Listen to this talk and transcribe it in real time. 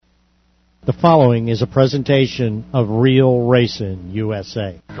The following is a presentation of Real Racing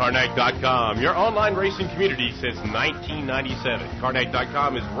USA. Karnak.com, your online racing community since 1997.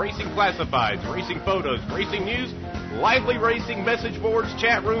 Karnak.com is racing classifieds, racing photos, racing news, lively racing message boards,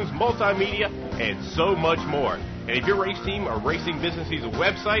 chat rooms, multimedia, and so much more. And if your race team or racing business needs a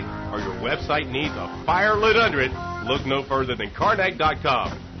website or your website needs a fire lit under it, look no further than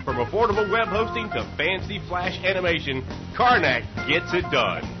Karnak.com. From affordable web hosting to fancy flash animation, Karnak gets it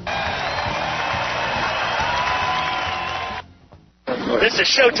done. This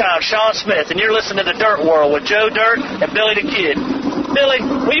is Showtime, Sean Smith, and you're listening to Dirt World with Joe Dirt and Billy the Kid. Billy,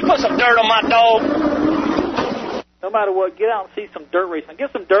 will you put some dirt on my dog? No matter what, get out and see some dirt racing.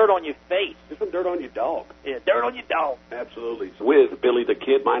 Get some dirt on your face. Get some dirt on your dog. Yeah, dirt on your dog. Absolutely. With Billy the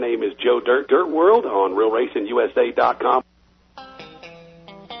Kid, my name is Joe Dirt. Dirt World on RealRacingUSA.com.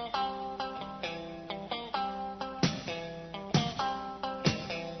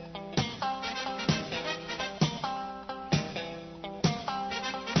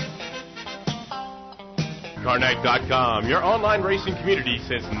 Karnak.com, your online racing community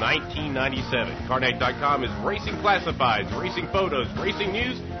since 1997. Karnak.com is racing classifieds, racing photos, racing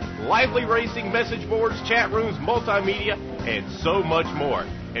news, lively racing message boards, chat rooms, multimedia, and so much more.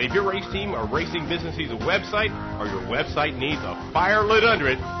 And if your race team or racing business needs a website or your website needs a fire lit under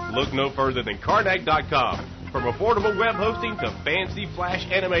it, look no further than Karnak.com. From affordable web hosting to fancy flash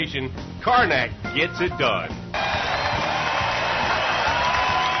animation, Karnak gets it done.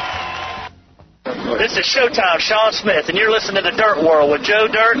 This is Showtime, Sean Smith, and you're listening to Dirt World with Joe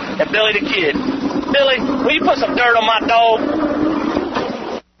Dirt and Billy the Kid. Billy, will you put some dirt on my dog?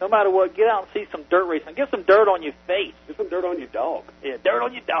 No matter what, get out and see some dirt racing. Get some dirt on your face. Get some dirt on your dog. Yeah, dirt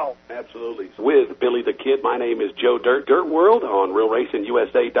on your dog. Absolutely. With Billy the Kid, my name is Joe Dirt. Dirt World on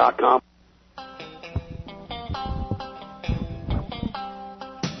RealRacingUSA.com.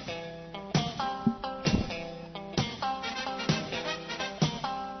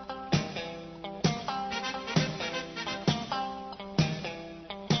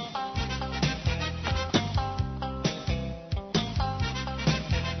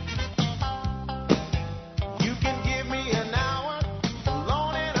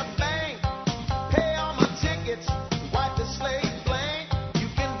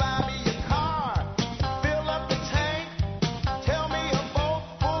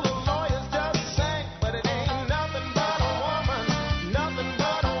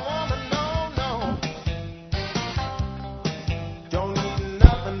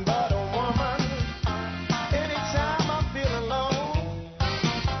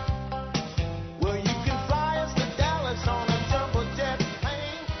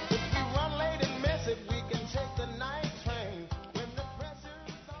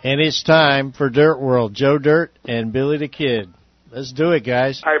 And it's time for Dirt World. Joe Dirt and Billy the Kid. Let's do it,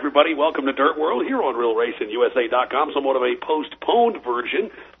 guys. Hi, everybody. Welcome to Dirt World here on RealRacingUSA.com. Somewhat of a postponed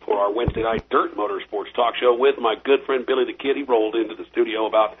version for our Wednesday night Dirt Motorsports talk show with my good friend Billy the Kid. He rolled into the studio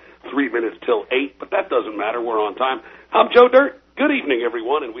about 3 minutes till 8, but that doesn't matter. We're on time. I'm Joe Dirt. Good evening,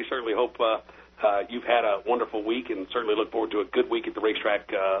 everyone, and we certainly hope you've had a wonderful week and certainly look forward to a good week at the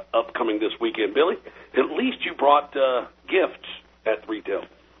racetrack upcoming this weekend. Billy, at least you brought gifts at retail.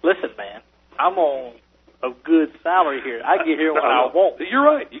 Listen, man, I'm on a good salary here. I get here when I want. You're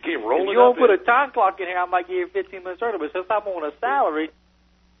right. You can't roll it up. If you don't put a time clock in here, I might get here 15 minutes early. But since I'm on a salary,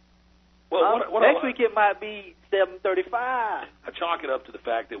 next week it might be 7:35. I chalk it up to the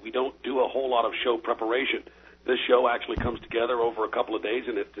fact that we don't do a whole lot of show preparation. This show actually comes together over a couple of days,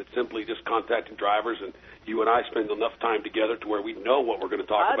 and it's simply just contacting drivers, and you and I spend enough time together to where we know what we're going to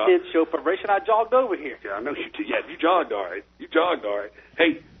talk about. I did show preparation. I jogged over here. Yeah, I know you did. Yeah, you jogged all right.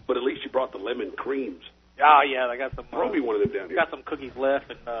 Hey, but at least you brought the lemon creams. Oh, yeah, I got some. Throw me one of them down here. Got some cookies left.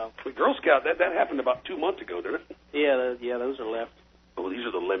 And the Girl Scout, that happened about 2 months ago, didn't it? Yeah, those are left. Oh, these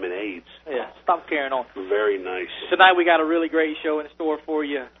are the lemonades. Yeah, stop carrying on. Very nice. Tonight we got a really great show in store for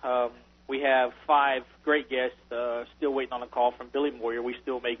you. We have 5 great guests still waiting on a call from Billy Moyer. We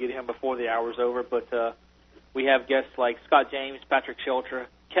still may get him before the hour's over, but we have guests like Scott James, Patrick Sheltra,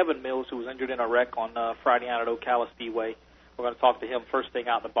 Kevin Mills, who was injured in a wreck on Friday night at Ocala Speedway. We're going to talk to him first thing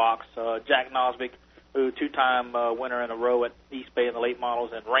out the box. Jack Nosbisch, who two-time winner in a row at East Bay in the late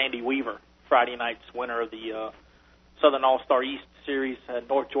models, and Randy Weaver, Friday night's winner of the Southern All-Star East Series at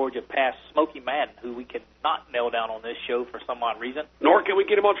North Georgia, past Smokey Madden, who we cannot nail down on this show for some odd reason. Nor can we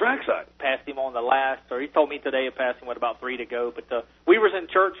get him on trackside. Passed him on the last, or he told me today it passed him with about 3 to go. But Weaver's in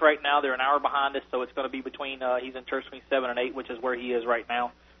church right now. They're an hour behind us, so it's going to be between, he's in church between 7 and 8, which is where he is right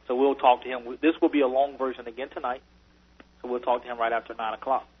now. So we'll talk to him. This will be a long version again tonight, so we'll talk to him right after 9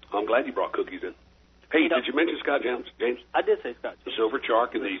 o'clock. I'm glad you brought cookies in. Hey, did you mention Scott James? I did say Scott James. The Silver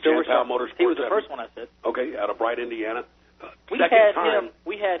Shark and the Silver Jan Powell Shark. Motorsports. He was the first one I said. Okay, out of Bright, Indiana. We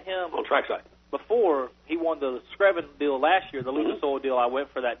had him on trackside before he won the Screven deal last year, the Lucas Oil deal. I went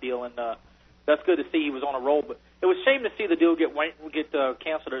for that deal, and that's good to see he was on a roll. But it was a shame to see the deal get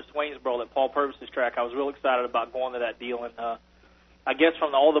canceled at Swainsboro at Paul Purvis's track. I was real excited about going to that deal, and I guess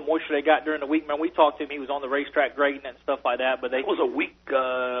from all the moisture they got during the week, man, we talked to him. He was on the racetrack grading and stuff like that. But it was a week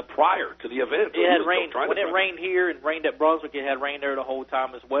prior to the event. It had rained when it rained here and rained at Brunswick. It had rained there the whole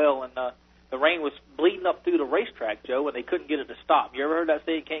time as well, and the rain was bleeding up through the racetrack, Joe, and they couldn't get it to stop. You ever heard that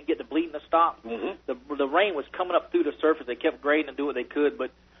saying, can't get the bleeding to stop? Mm-hmm. The rain was coming up through the surface. They kept grading and do what they could,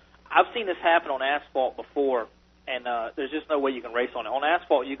 but I've seen this happen on asphalt before, and there's just no way you can race on it. On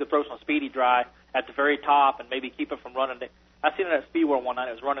asphalt, you could throw some speedy dry at the very top and maybe keep it from running. I seen it at Speedway one night.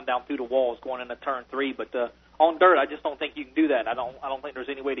 It was running down through the walls going into turn 3, but on dirt, I just don't think you can do that. I don't think there's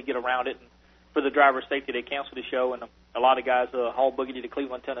any way to get around it. And for the driver's safety, they canceled the show, and a lot of guys haul boogie to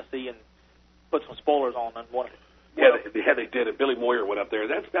Cleveland, Tennessee, and put some spoilers on and won it. They did it. Billy Moyer went up there.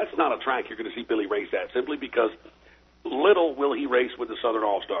 That's not a track you're going to see Billy race at, simply because little will he race with the Southern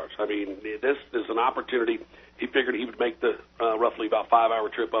All-Stars. I mean, this is an opportunity. He figured he would make the roughly about 5-hour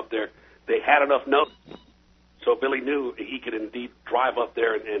trip up there. They had enough notes, so Billy knew he could indeed drive up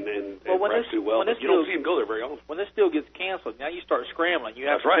there and perhaps do well. But you don't see him go there very often. When this deal gets canceled, now you start scrambling. You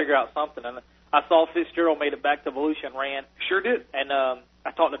have to figure out something. And I saw Fitzgerald made it back to Volusia and ran. Sure did. And I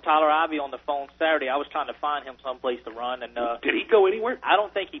talked to Tyler Ivey on the phone Saturday. I was trying to find him someplace to run. And did he go anywhere? I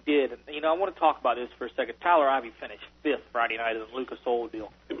don't think he did. And, I want to talk about this for a second. Tyler Ivey finished 5th Friday night in the Lucas Oil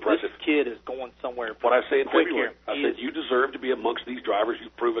deal. Impressive. This kid is going somewhere. What I say in quick February, I said, you deserve to be amongst these drivers.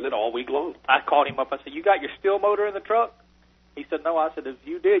 You've proven it all week long. I called him up. I said, you got your steel motor in the truck? He said, no. I said, if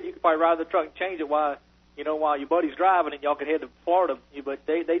you did, you could probably ride the truck and change it while your buddy's driving, and y'all could head to Florida. But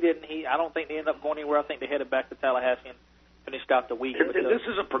they didn't. I don't think they ended up going anywhere. I think they headed back to Tallahassee and finished out the week. And this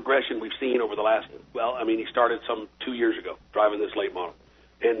is a progression we've seen over the last, he started some 2 years ago driving this late model.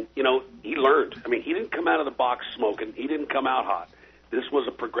 And, he learned. I mean, he didn't come out of the box smoking. He didn't come out hot. This was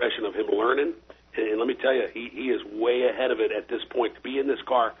a progression of him learning. And let me tell you, he is way ahead of it at this point. To be in this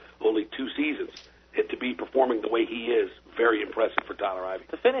car only 2 seasons and to be performing the way he is, very impressive for Tyler Ivey.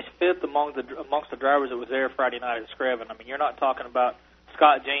 To finish 5th amongst the drivers that was there Friday night at Screven, I mean, you're not talking about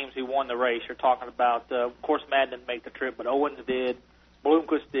Scott James, who won the race. You're talking about, of course, Madden didn't make the trip, but Owens did,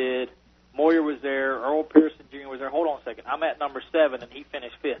 Bloomquist did, Moyer was there, Earl Pearson Jr. was there. Hold on a second. I'm at number 7, and he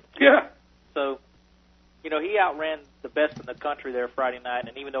finished 5th. Yeah. So, he outran the best in the country there Friday night,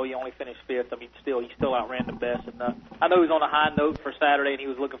 and even though he only finished 5th, I mean, he still outran the best. And I know he was on a high note for Saturday, and he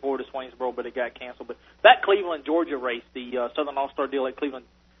was looking forward to Swainsboro, but it got canceled. But that Cleveland, Georgia race, the Southern All-Star deal at Cleveland,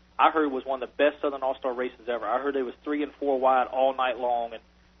 I heard was one of the best Southern All-Star races ever. I heard it was 3 and 4 wide all night long, and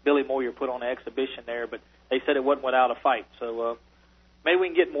Billy Moyer put on an exhibition there, but they said it wasn't without a fight. So maybe we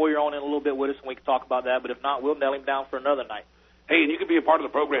can get Moyer on in a little bit with us, and we can talk about that. But if not, we'll nail him down for another night. Hey, and you can be a part of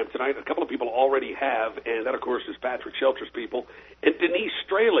the program tonight. A couple of people already have, and that, of course, is Patrick Sheltra's people. And Denise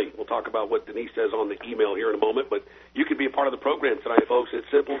Straley. We'll talk about what Denise says on the email here in a moment, but you can be a part of the program tonight, folks. It's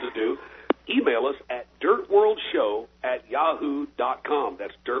simple to do. Email us at dirtworldshow@yahoo.com.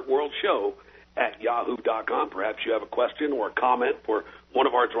 That's dirtworldshow@yahoo.com. Perhaps you have a question or a comment for one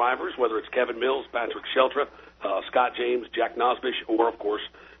of our drivers, whether it's Kevin Mills, Patrick Sheltra, Scott James, Jack Nosbisch, or, of course,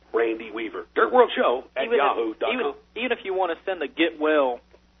 Randy Weaver. dirtworldshow@yahoo.com. Even if you want to send a get well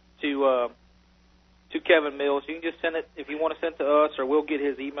to Kevin Mills, you can just send it if you want to send it to us, or we'll get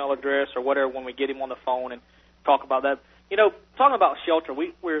his email address or whatever when we get him on the phone and talk about that. Talking about Sheltra,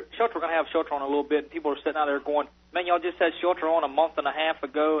 we're going to have Sheltra on a little bit, and people are sitting out there going, man, y'all just had Sheltra on a month and a half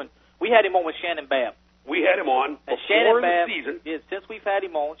ago, and we had him on with Shannon Babb. We had him on before the season. Yeah, since we've had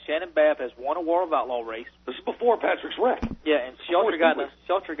him on, Shannon Babb has won a War of Outlaw race. This is before Patrick's wreck. Yeah, and Sheltra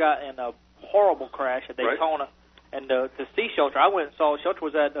got in a horrible crash at Daytona. Right. And to see Sheltra, I went and saw Sheltra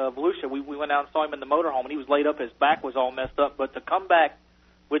was at Volusia. We went out and saw him in the motorhome, and he was laid up. His back was all messed up. But to come back,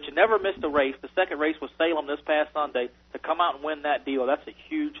 which never missed a race, the second race was Salem this past Sunday, to come out and win that deal, that's a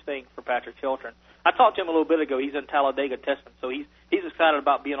huge thing for Patrick Sheltra. I talked to him a little bit ago. He's in Talladega testing, so he's excited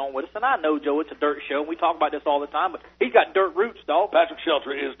about being on with us. And I know, Joe, it's a dirt show, and we talk about this all the time, but he's got dirt roots, dog. Patrick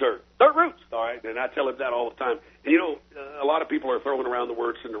Sheltra is dirt. Dirt roots. All right, and I tell him that all the time. And, a lot of people are throwing around the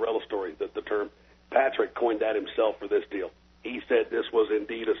word Cinderella story, the term. Patrick coined that himself for this deal. He said this was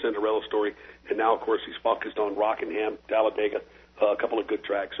indeed a Cinderella story, and now, of course, he's focused on Rockingham, Talladega, a couple of good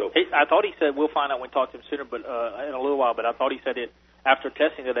tracks. So I thought he said, we'll find out when we talk to him sooner, but in a little while, but I thought he said it after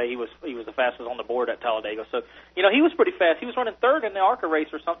testing today, he was the fastest on the board at Talladega. So, he was pretty fast. He was running 3rd in the ARCA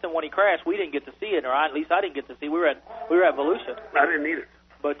race or something when he crashed. We didn't get to see it, or at least I didn't get to see. We were at Volusia. I didn't either.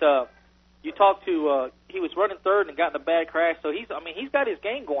 But You talked to, he was running third and got in a bad crash, so he's got his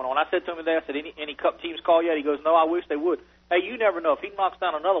game going on. I said to him today, I said, any Cup teams call yet? He goes, no, I wish they would. Hey, you never know. If he knocks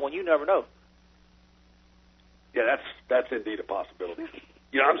down another one, you never know. Yeah, that's indeed a possibility.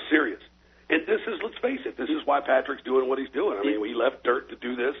 I'm serious. And this is, let's face it, this is why Patrick's doing what he's doing. I mean, he left dirt to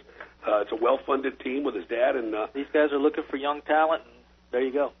do this. It's a well-funded team with his dad. And these guys are looking for young talent, and there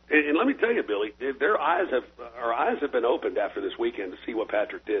you go. And let me tell you, Billy, our eyes have been opened after this weekend to see what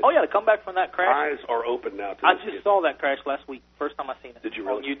Patrick did. Oh, yeah, to come back from that crash. Eyes are open now. I just saw that crash last week. First time I seen it. Did you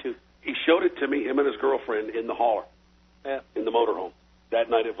really? On YouTube. He showed it to me, him and his girlfriend, in the hauler. Yeah. In the motorhome that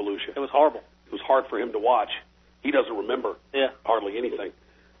night at Volusia. It was horrible. It was hard for him to watch. He doesn't remember hardly anything.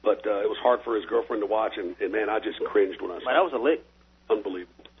 But it was hard for his girlfriend to watch, and man, I just cringed when I saw it. Man, that was a lick.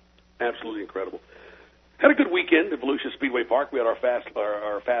 Unbelievable. Absolutely incredible. Had a good weekend at Volusia Speedway Park. We had our Fast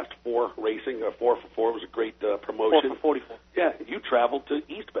 4 racing. 4 for 4 was a great promotion. 4 for 44. Yeah, you traveled to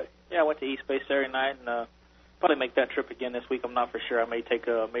East Bay. Yeah, I went to East Bay Saturday night, and probably make that trip again this week. I'm not for sure. I may take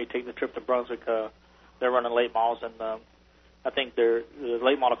the trip to Brunswick. They're running late models, and I think the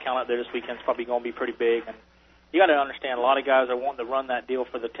late model count out there this weekend is probably going to be pretty big. And you got to understand, a lot of guys are wanting to run that deal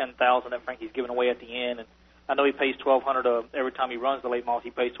for the $10,000 that Frankie's giving away at the end. And I know he pays $1,200 every time he runs the late models.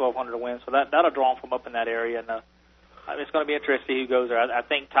 He pays $1,200 to win, so that'll draw him from up in that area. And it's going to be interesting to see who goes there. I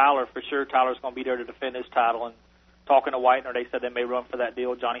think Tyler, for sure, Tyler's going to be there to defend his title. And talking to Whitener, they said they may run for that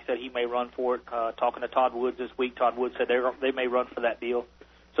deal. Johnny said he may run for it. Talking to Todd Woods this week, Todd Woods said they may run for that deal.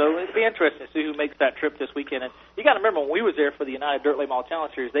 So it'll be interesting to see who makes that trip this weekend. And you got to remember, when we was there for the United Dirt Late Model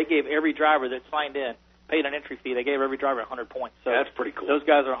Challenge Series, they gave every driver that signed in, paid an entry fee, they gave every driver 100 points. So that's pretty cool. Those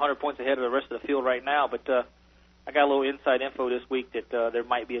guys are 100 points ahead of the rest of the field right now. But I got a little inside info this week that there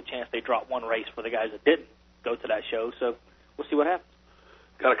might be a chance they drop one race for the guys that didn't go to that show. So we'll see what happens.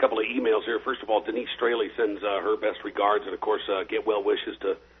 Got a couple of emails here. First of all, Denise Straley sends her best regards, and, of course, get well wishes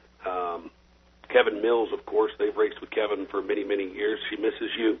to Kevin Mills, of course. They've raced with Kevin for many, many years. She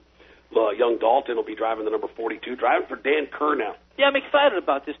misses you. Young Dalton will be driving the number 42, driving for Dan Kerr now. Yeah, I'm excited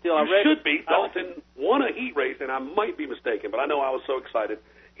about this deal. Should be. Dalton won a heat race, and I might be mistaken, but I know I was so excited.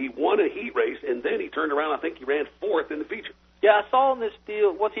 He won a heat race, and then he turned around. I think he ran fourth in the feature. Yeah, I saw in this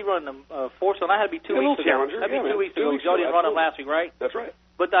deal, what's he running, fourth? So that had to be 2 weeks ago. That'd be 2 weeks ago. Joe didn't run it last week, right? That's right.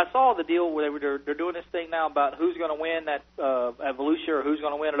 But I saw the deal where they're doing this thing now about who's going to win at Volusia or who's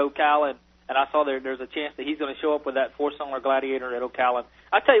going to win at Ocala, and I saw there's a chance that he's going to show up with that four-cylinder Gladiator at Ocala.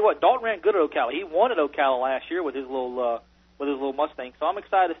 I tell you what, Dalton ran good at Ocala. He won at Ocala last year with his little Mustang. So I'm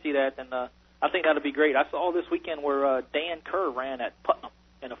excited to see that, and I think that'll be great. I saw this weekend where Dan Kerr ran at Putnam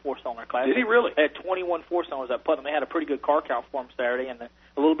in a four-cylinder class. Did he really? They had 21 four-cylinders at Putnam. They had a pretty good car count for him Saturday, and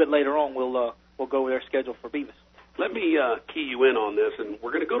a little bit later on we'll go over their schedule for Beavis. Let me key you in on this, and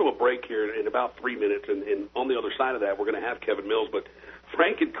we're going to go to a break here in about 3 minutes, and on the other side of that, we're going to have Kevin Mills. But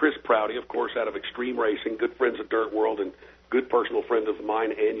Frank and Chris Prouty, of course, out of Extreme Racing, good friends of Dirt World and good personal friends of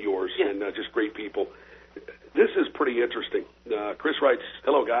mine and yours, and just great people. This is pretty interesting. Chris writes,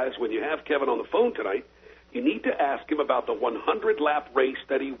 hello, guys. When you have Kevin on the phone tonight, you need to ask him about the 100-lap race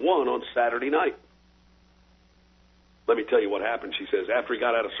that he won on Saturday night. Let me tell you what happened, she says. After he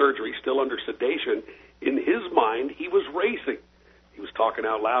got out of surgery, still under sedation, in his mind, he was racing. He was talking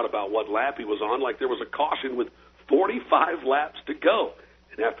out loud about what lap he was on, like there was a caution with 45 laps to go.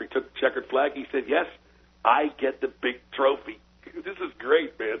 And after he took the checkered flag, he said, yes, I get the big trophy. This is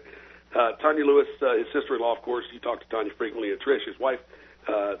great, man. Tanya Lewis, his sister-in-law, of course, you talk to Tanya frequently, and Trish, his wife,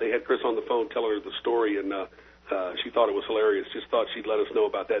 they had Chris on the phone tell her the story, and she thought it was hilarious. Just thought she'd let us know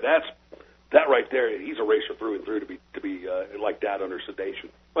about that. That right there, he's a racer through and through to be like that under sedation.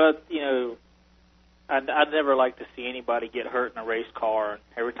 Well, I'd never like to see anybody get hurt in a race car.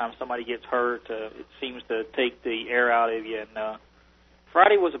 Every time somebody gets hurt, it seems to take the air out of you. And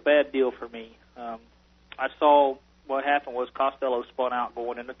Friday was a bad deal for me. I saw what happened was Costello spun out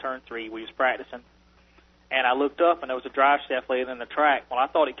going into turn 3. We was practicing, and I looked up, and there was a drive shaft laying in the track. Well, I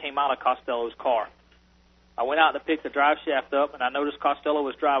thought it came out of Costello's car. I went out to pick the drive shaft up, and I noticed Costello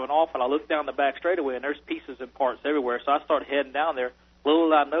was driving off, and I looked down the back straightaway, and there's pieces and parts everywhere. So I started heading down there. Little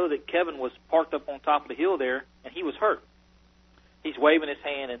did I know that Kevin was parked up on top of the hill there, and he was hurt. He's waving his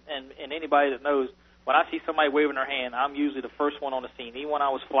hand, and anybody that knows, when I see somebody waving their hand, I'm usually the first one on the scene. Even when I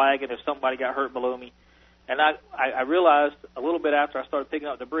was flagging, if somebody got hurt below me. And I realized a little bit after I started picking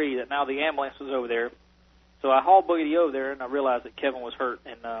up debris that now the ambulance was over there. So I hauled Boogity over there, and I realized that Kevin was hurt.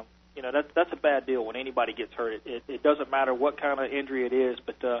 And, that's a bad deal when anybody gets hurt. It doesn't matter what kind of injury it is,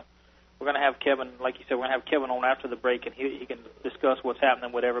 but we're going to have Kevin, like you said, we're going to have Kevin on after the break, and he can discuss what's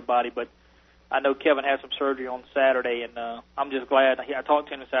happening with everybody. But I know Kevin had some surgery on Saturday, and I'm just glad. I talked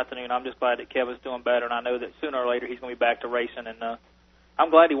to him this afternoon. I'm just glad that Kevin's doing better, and I know that sooner or later he's going to be back to racing. And I'm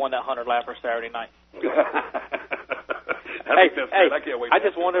glad he won that 100-lapper Saturday night. I can't wait. I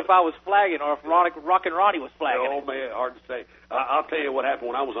just wonder if I was flagging or if Rockin' Ronnie was flagging. Oh, man, hard to say. I'll tell you what happened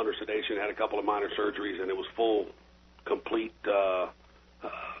when I was under sedation. I had a couple of minor surgeries, and it was full, complete,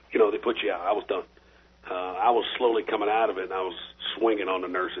 they put you out. I was done. I was slowly coming out of it, and I was swinging on the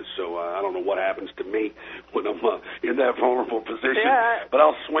nurses. So I don't know what happens to me when I'm in that vulnerable position. Yeah, but I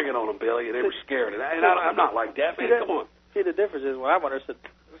was swinging on them, Billy, and they were scared. And I'm not like that, man. Come on. See, the difference is when I'm under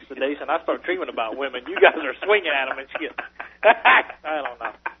sedation, I start dreaming about women. You guys are swinging at them and shit. I don't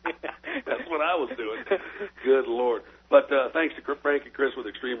know. That's what I was doing. Good Lord. But thanks to Frank and Chris with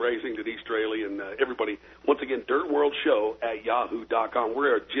Extreme Racing, Denise Straley, and everybody. Once again, Dirt World Show at yahoo.com. We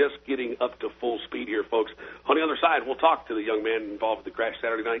are just getting up to full speed here, folks. On the other side, we'll talk to the young man involved with the crash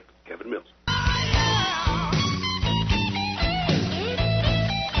Saturday night, Kevin Mills.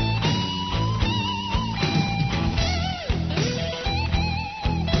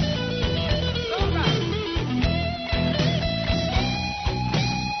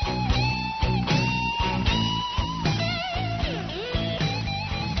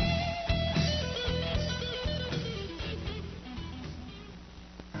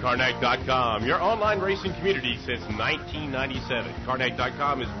 Carnac.com, your online racing community since 1997.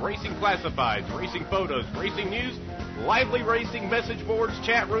 Carnac.com is racing classifieds, racing photos, racing news, lively racing message boards,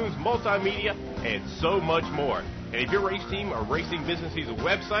 chat rooms, multimedia, and so much more. And if your race team or racing business needs a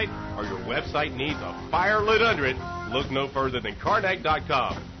website or your website needs a fire lit under it, look no further than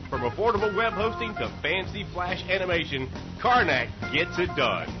Carnac.com. From affordable web hosting to fancy flash animation, Carnac gets it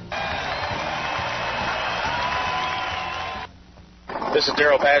done. This is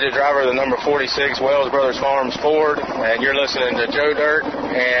Daryl Padgett, driver of the number 46 Wells Brothers Farms Ford, and you're listening to Joe Dirt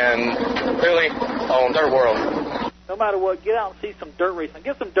and Billy on Dirt World. No matter what, get out and see some dirt racing.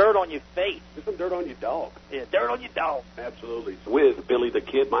 Get some dirt on your face. Get some dirt on your dog. Yeah, dirt on your dog. Absolutely. With Billy the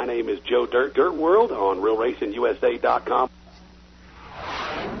Kid, my name is Joe Dirt. Dirt World on RealRacingUSA.com.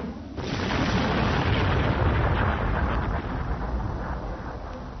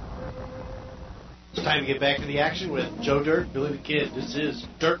 It's time to get back to the action with Joe Dirt, Billy the Kid. This is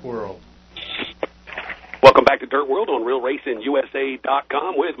Dirt World. Welcome back to Dirt World on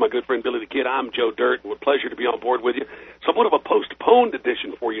RealRacingUSA.com with my good friend Billy the Kid. I'm Joe Dirt. What a pleasure to be on board with you. Somewhat of a postponed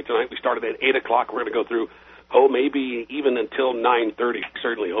edition for you tonight. We started at 8 o'clock. We're going to go through, maybe even until 9:30.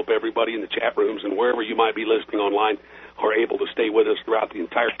 Certainly hope everybody in the chat rooms and wherever you might be listening online are able to stay with us throughout the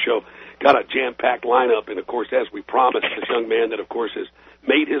entire show. Got a jam-packed lineup, and, of course, as we promised, this young man that, of course, has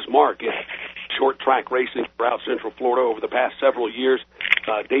made his mark in short track racing throughout Central Florida over the past several years,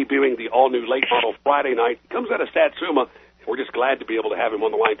 debuting the all-new late model Friday night. He comes out of Satsuma, and we're just glad to be able to have him on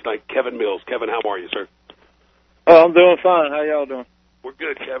the line tonight. Kevin Mills. Kevin, how are you, sir? Oh, I'm doing fine. How y'all doing? We're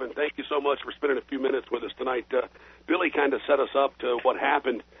good, Kevin. Thank you so much for spending a few minutes with us tonight. Billy kind of set us up to what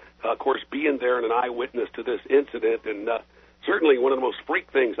happened, of course, being there and an eyewitness to this incident, and certainly one of the most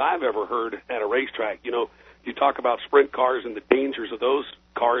freak things I've ever heard at a racetrack. You know, you talk about sprint cars and the dangers of those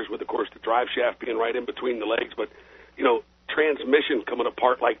cars with, of course, the drive shaft being right in between the legs, but, you know, transmission coming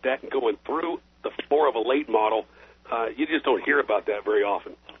apart like that and going through the floor of a late model, you just don't hear about that very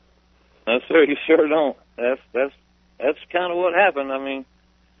often. No, sir, you sure don't. That's kind of what happened. I mean,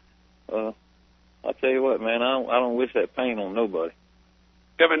 I'll tell you what, man, I don't wish that pain on nobody.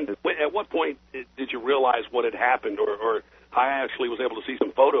 Kevin, at what point did you realize what had happened, or I actually was able to see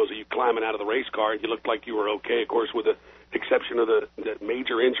some photos of you climbing out of the race car, and you looked like you were okay, of course, with the exception of the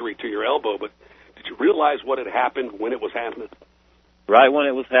major injury to your elbow, but did you realize what had happened when it was happening? Right when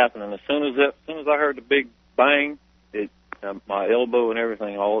it was happening. As soon as I heard the big bang, my elbow and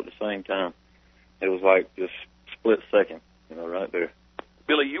everything all at the same time. It was like just split second, right there.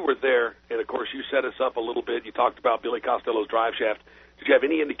 Billy, you were there, and, of course, you set us up a little bit. You talked about Billy Costello's drive shaft. Did you have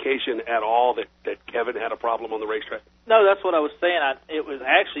any indication at all that Kevin had a problem on the racetrack? No, that's what I was saying. It was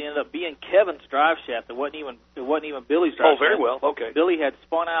actually ended up being Kevin's drive shaft. It wasn't even Billy's drive shaft. Oh, very well. Okay. Billy had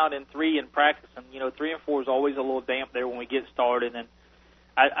spun out in 3 in practice, and 3 and 4 is always a little damp there when we get started. And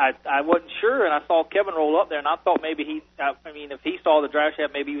I wasn't sure, and I saw Kevin roll up there, and I thought maybe if he saw the drive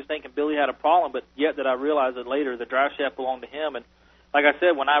shaft, maybe he was thinking Billy had a problem. But yet that I realized that later the drive shaft belonged to him. And like I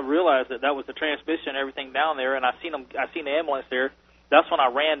said, when I realized that was the transmission and everything down there, and I seen the ambulance there. That's when I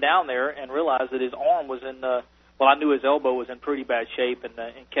ran down there and realized that his arm was I knew his elbow was in pretty bad shape, and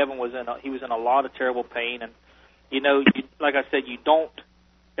Kevin was in a lot of terrible pain. And like I said,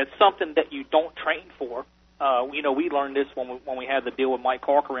 it's something that you don't train for. We learned this when we had the deal with Mike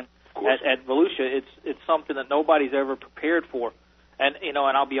Corcoran at Volusia. It's something that nobody's ever prepared for. And and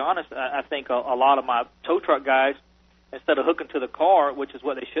I'll be honest, I think a lot of my tow truck guys instead of hooking to the car, which is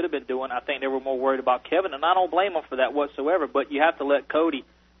what they should have been doing. I think they were more worried about Kevin, and I don't blame them for that whatsoever. But you have to let Cody,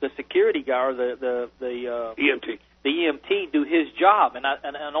 the security guy, or the EMT, do his job, and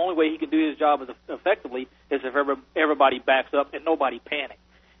the only way he can do his job effectively is if everybody backs up and nobody panics.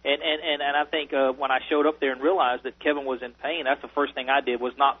 And I think when I showed up there and realized that Kevin was in pain, that's the first thing I did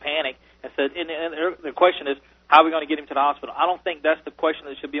was not panic and said. And the question is, how are we going to get him to the hospital? I don't think that's the question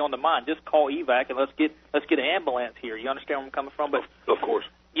that should be on the mind. Just call evac and let's get an ambulance here. You understand where I'm coming from? But of course,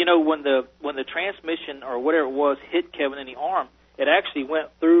 you know, when the transmission or whatever it was hit Kevin in the arm, it actually went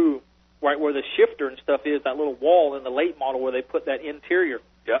through right where the shifter and stuff is, that little wall in the late model where they put that interior.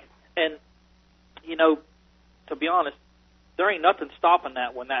 Yeah. And you know, to be honest, there ain't nothing stopping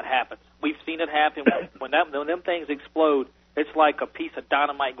that when that happens. We've seen it happen when them things explode. It's like a piece of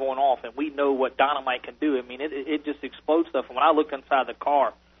dynamite going off, and we know what dynamite can do. I mean, it just explodes stuff. And when I looked inside the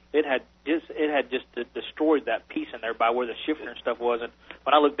car, it had just destroyed that piece in there by where the shifter and stuff was. And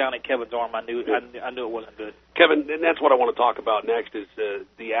when I looked down at Kevin's arm, I knew it wasn't good. Kevin, and that's what I want to talk about next is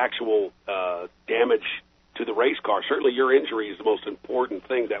the actual damage to the race car. Certainly, your injury is the most important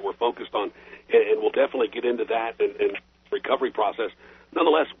thing that we're focused on, and we'll definitely get into that and recovery process.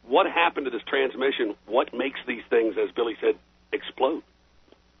 Nonetheless, what happened to this transmission? What makes these things, as Billy said, explode?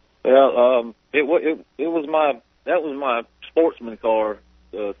 Well, that was my sportsman car.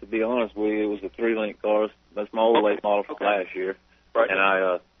 To be honest with you, it was a 3-link car. That's my old late model from last year, right? And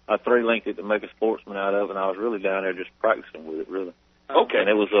I 3-linked it to make a sportsman out of, and I was really down there just practicing with it, really. Okay. And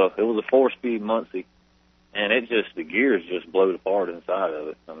it was a 4-speed Muncie, and the gears just blowed apart inside of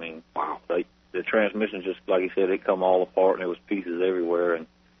it. I mean, wow. The transmission just, like you said, it come all apart, and there was pieces everywhere. And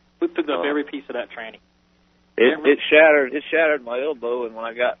we picked up every piece of that tranny. It shattered my elbow, and when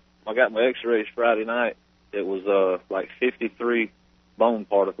I got my X-rays Friday night, it was like 53 bone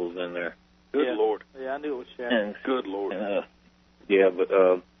particles in there. Good Lord. Yeah, I knew it was shattered. Good Lord. Yeah, but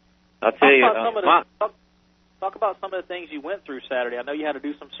I'll tell you. Talk about some of the things you went through Saturday. I know you had to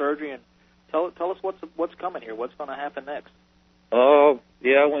do some surgery, and tell us what's coming here. What's going to happen next?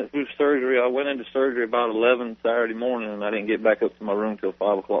 Yeah, I went through surgery. I went into surgery about 11 Saturday morning, and I didn't get back up to my room till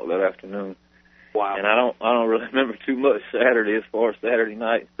 5 o'clock that afternoon. Wow. And I don't really remember too much Saturday as far as Saturday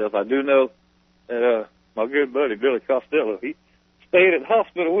night and stuff. I do know that my good buddy Billy Costello, he stayed at the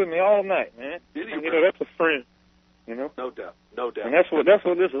hospital with me all night, man. Did he? And, you know, that's a friend. You know. No doubt. No doubt. And that's what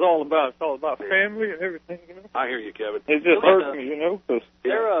this is all about. It's all about family and everything. You know. I hear you, Kevin. It just hurts me, you know, because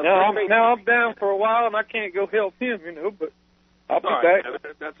now I'm down for a while and I can't go help him, you know, but.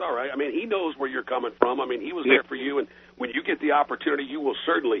 That's all right. I mean, he knows where you're coming from. I mean, he was there for you, and when you get the opportunity, you will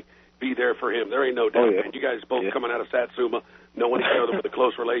certainly be there for him. There ain't no doubt. Man. You guys both coming out of Satsuma, knowing each other with a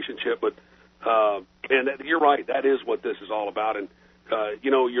close relationship. But you're right. That is what this is all about. And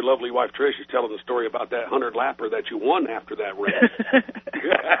you know, your lovely wife Trish is telling the story about that 100-lapper that you won after that race.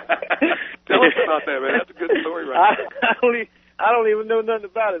 Tell us about that, man. That's a good story, right? I don't even know nothing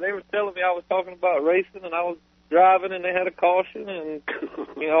about it. They were telling me I was talking about racing, and I was driving, and they had a caution, and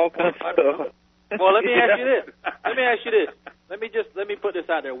you know, all kinds of stuff. Well, let me ask you this. Let me put this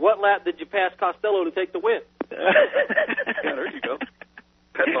out there. What lap did you pass Costello to take the win? Yeah, there you go.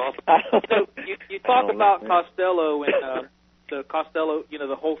 That's awesome. So you talk about Costello and the Costello, you know,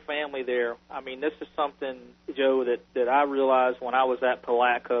 the whole family there. I mean, this is something, Joe, that I realized when I was at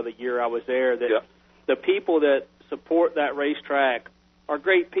Palatka the year I was there, that the people that support that racetrack are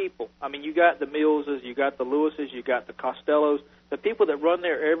great people. I mean, you got the Millses, you got the Lewises, you got the Costellos. The people that run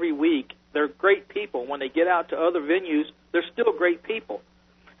there every week, they're great people. When they get out to other venues, they're still great people.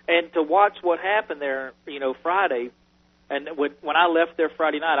 And to watch what happened there, you know, Friday, and when I left there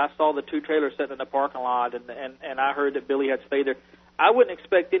Friday night, I saw the 2 trailers sitting in the parking lot, and I heard that Billy had stayed there. I wouldn't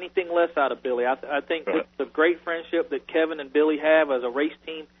expect anything less out of Billy. I think with the great friendship that Kevin and Billy have as a race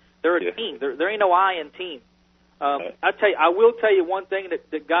team, they're a team. There ain't no I in team. I will tell you one thing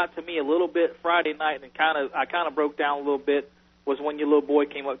that got to me a little bit Friday night, and I kind of broke down a little bit, was when your little boy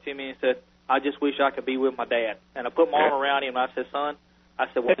came up to me and said, "I just wish I could be with my dad." And I put my arm around him and I said, "Son," I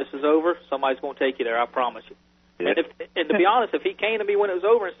said, "when this is over, somebody's going to take you there. I promise you." Yeah. And to be honest, if he came to me when it was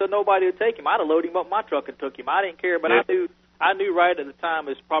over and said nobody would take him, I'd have loaded him up in my truck and took him. I didn't care, but I knew right at the time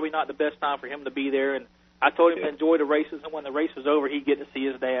it was probably not the best time for him to be there. And I told him to enjoy the races, and when the race was over, he'd get to see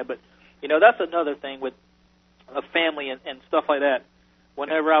his dad. But you know, that's another thing with a family and stuff like that.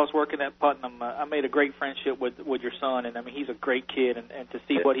 Whenever I was working at Putnam, I made a great friendship with your son, and I mean, he's a great kid, and to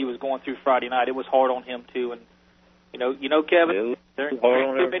see what he was going through Friday night, it was hard on him too. And you know, Kevin, there's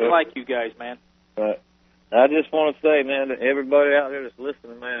too many like you guys, man. Right. I just want to say, man, to everybody out there that's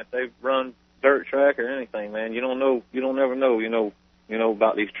listening, man, if they run dirt track or anything, man, you don't never know, you know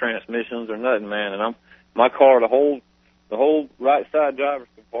about these transmissions or nothing, man. And my car, the whole the whole right side driver's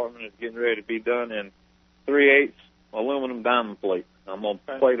compartment is getting ready to be done in 3/8 aluminum diamond plate. I'm going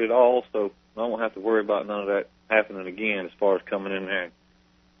to plate it all, so I won't have to worry about none of that happening again as far as coming in there and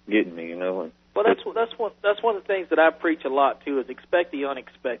getting me, you know. And well, that's one of the things that I preach a lot too, is expect the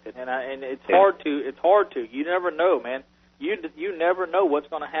unexpected, and it's hard to. You never know, man. You never know what's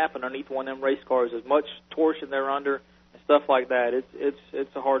going to happen underneath one of them race cars. As much torsion they're under and stuff like that.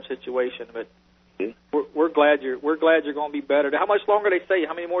 It's a hard situation, but we're glad you're going to be better. How much longer they say?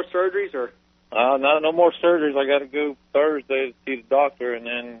 How many more surgeries or? No more surgeries. I got to go Thursday to see the doctor, and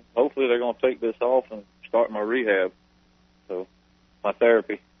then hopefully they're going to take this off and start my rehab. So my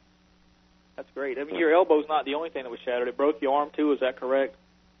therapy. That's great. I mean, your elbow's not the only thing that was shattered. It broke your arm too. Is that correct?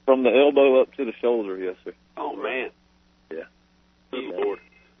 From the elbow up to the shoulder, yes, sir. Oh man. Yeah. Good Lord.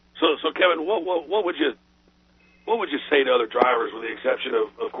 So Kevin, what would you say to other drivers, with the exception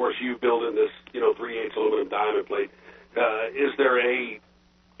of course, you building this 3/8 aluminum diamond plate? Is there a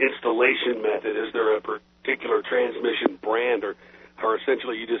installation method? Is there a particular transmission brand, or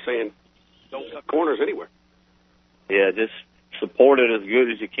essentially you just saying don't cut corners anywhere? Yeah, just support it as good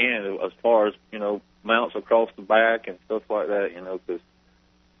as you can as far as, mounts across the back and stuff like that, because,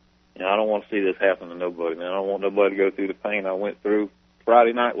 I don't want to see this happen to nobody, man. I don't want nobody to go through the pain I went through.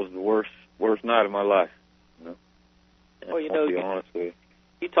 Friday night was the worst night of my life, Well, I'll be honest with you.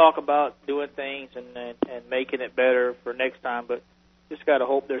 You talk about doing things and making it better for next time, but just got to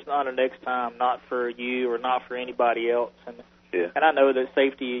hope there's not a next time, not for you or not for anybody else. And I know that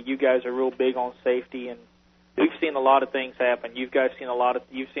safety, you guys are real big on safety, and we've seen a lot of things happen. You've seen a lot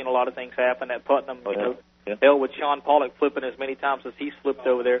of things happen at Putnam. Hell, with Sean Pollock flipping as many times as he's flipped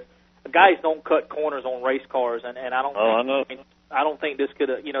over there. Guys don't cut corners on race cars, and I don't. I don't think this could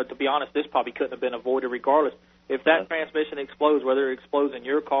have. To be honest, this probably couldn't have been avoided regardless. If that transmission explodes, whether it explodes in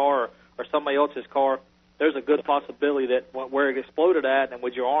your car or somebody else's car, there's a good possibility that where it exploded at, and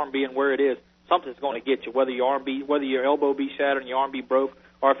with your arm being where it is, something's going to get you. Whether your elbow be shattered and your arm be broke,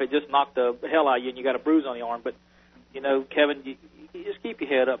 or if it just knocked the hell out of you and you got a bruise on the arm. But Kevin, you just keep your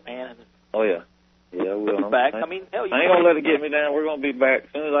head up, man. Oh yeah, I will. Be back. I mean, hell, I ain't gonna let it get me down. We're gonna be back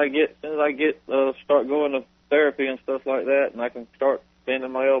as soon as I get start going to therapy and stuff like that, and I can start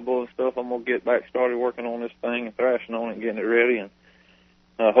bending my elbow and stuff. I'm gonna get back started working on this thing and thrashing on it and getting it ready, and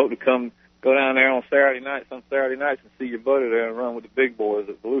I hope to go down there on Saturday nights and see your buddy there and run with the big boys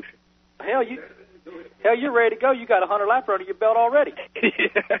at Volusia. Hell, you're ready to go. You got a 100 lapper under your belt already.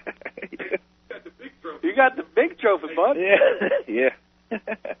 Yeah. You got the big trophy, bud. Yeah.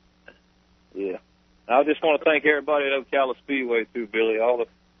 Yeah. I just want to thank everybody at Ocala Speedway too, Billy. All the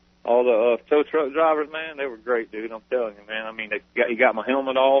tow truck drivers, man, they were great, dude. I'm telling you, man. I mean, he got my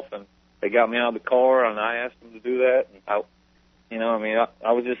helmet off, and they got me out of the car, and I asked them to do that. And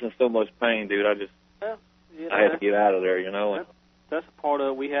I was just in so much pain, dude. I had to get out of there, And that's a part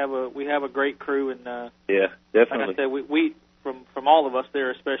of. We have a great crew, and yeah, definitely. Like I said, we from all of us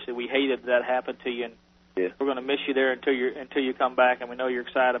there, especially, we hated that happened to you, and we're going to miss you there until you come back, and we know you're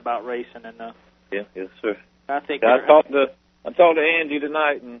excited about racing, and yes, sir. I think I talked to Angie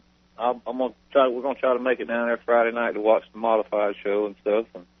tonight, and we're gonna try to make it down there Friday night to watch the modified show and stuff.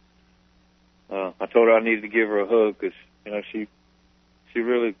 And I told her I needed to give her a hug because she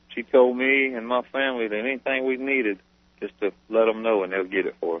told me and my family that anything we needed, just to let them know, and they'll get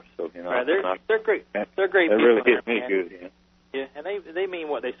it for us. So right, they're great. They're great. They people really hit there, me man. Good. Yeah, and they mean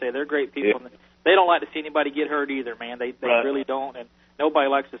what they say. They're great people. And they don't like to see anybody get hurt either, man. They really don't. And nobody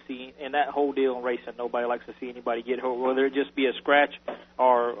likes to see, in that whole deal in racing, nobody likes to see anybody get hurt, whether it just be a scratch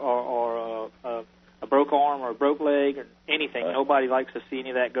or a broke arm or a broke leg or anything. Right. Nobody likes to see any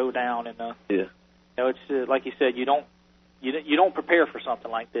of that go down. And it's like you said, you don't prepare for something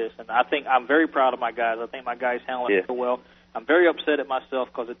like this. And I think I'm very proud of my guys. I think my guys handled it so well. I'm very upset at myself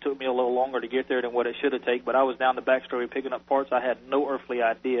because it took me a little longer to get there than what it should have taken. But I was down the backstreet picking up parts. I had no earthly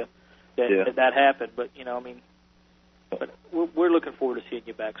idea that happened. But but we're looking forward to seeing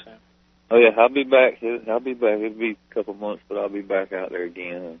you back soon. Oh yeah, I'll be back. It'll be a couple months, but I'll be back out there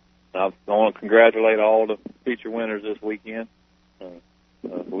again. And I want to congratulate all the feature winners this weekend.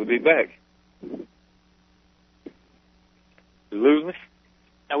 We'll be back. You lose me?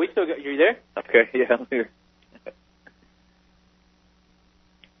 No, we still got you. There? Okay, yeah, I'm here.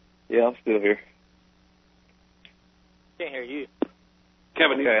 Yeah, I'm still here. Can't hear you.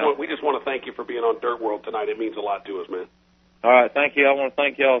 Kevin, we just want to thank you for being on Dirt World tonight. It means a lot to us, man. All right, thank you. I want to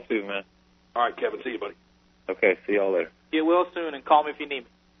thank y'all too, man. All right, Kevin, see you, buddy. Okay, see y'all later. Get well soon, and call me if you need me.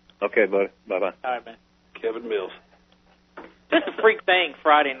 Okay, buddy. Bye-bye. All right, man. Kevin Mills. Just a freak thing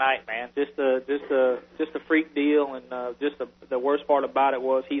Friday night, man. Just a freak deal, and just the worst part about it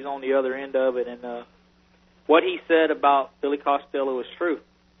was he's on the other end of it, and what he said about Billy Costello is true.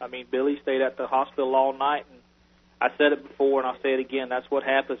 I mean, Billy stayed at the hospital all night, and I said it before, and I'll say it again. That's what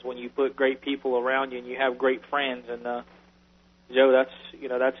happens when you put great people around you and you have great friends. And Joe,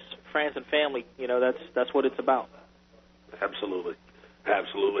 that's friends and family. That's what it's about. Absolutely.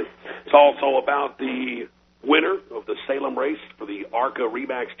 It's also about the winner of the Salem race for the ARCA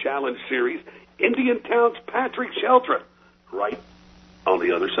Remax Challenge Series, Indiantown's Patrick Sheltra, right on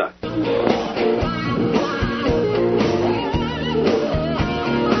the other side.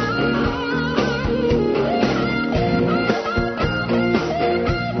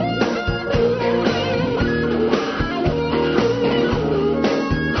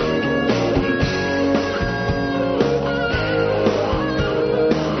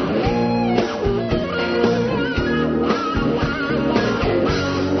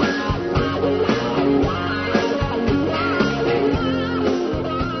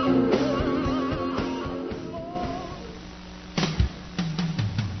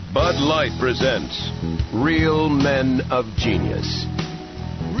 Bud Light presents Real Men of Genius.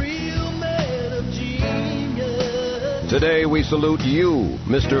 Real Men of Genius. Today we salute you,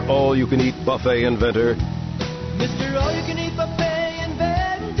 Mr. All-You-Can-Eat Buffet Inventor. Mr. All-You-Can-Eat Buffet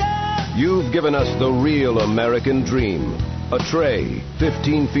Inventor. You've given us the real American dream. A tray,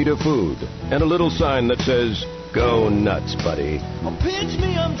 15 feet of food, and a little sign that says, "Go nuts, buddy." Oh, pinch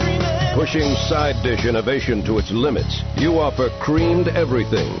me, I'm dreaming. Pushing side dish innovation to its limits, you offer creamed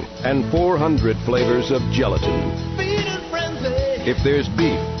everything and 400 flavors of gelatin. Feeding frenzy. If there's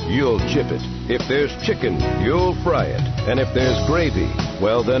beef, you'll chip it. If there's chicken, you'll fry it. And if there's gravy,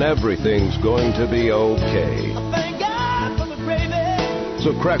 well, then everything's going to be okay. Oh, thank God for the gravy.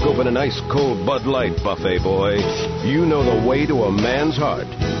 So crack open an ice cold Bud Light, buffet boy. You know the way to a man's heart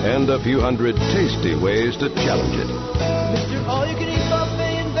and a few hundred tasty ways to challenge it. Mr. All-You-Can-Eat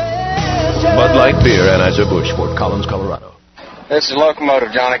Buffet Inventor. Bud Light Beer, Anheuser-Busch, Fort Collins, Colorado. This is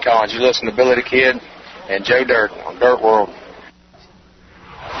Locomotive Johnny Collins. You listen to Billy the Kid and Joe Dirt on Dirt World.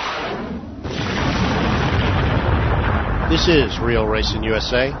 This is Real Racing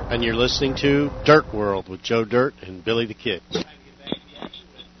USA, and you're listening to Dirt World with Joe Dirt and Billy the Kid.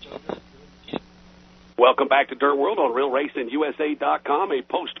 Welcome back to Dirt World on RealRacingUSA.com, a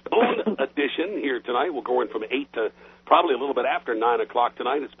postponed edition here tonight. We'll go in from 8 to probably a little bit after 9 o'clock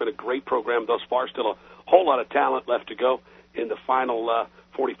tonight. It's been a great program thus far. Still a whole lot of talent left to go in the final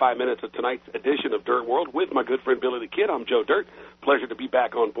 45 minutes of tonight's edition of Dirt World with my good friend Billy the Kid. I'm Joe Dirt. Pleasure to be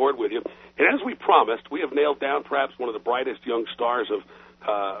back on board with you. And as we promised, we have nailed down perhaps one of the brightest young stars of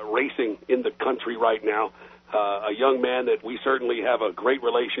racing in the country right now. A young man that we certainly have a great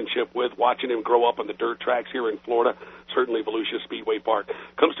relationship with, watching him grow up on the dirt tracks here in Florida, certainly Volusia Speedway Park.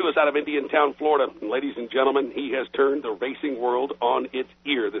 Comes to us out of Indiantown, Florida. And ladies and gentlemen, he has turned the racing world on its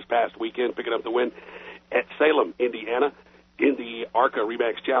ear this past weekend, picking up the win at Salem, Indiana, in the ARCA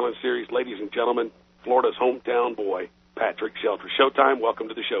Remax Challenge Series. Ladies and gentlemen, Florida's hometown boy, Patrick Sheltra. Showtime, welcome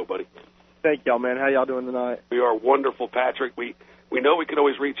to the show, buddy. Thank y'all, man. How y'all doing tonight? We are wonderful, Patrick. We know we can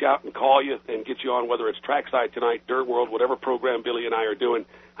always reach out and call you and get you on, whether it's Trackside tonight, Dirt World, whatever program Billy and I are doing.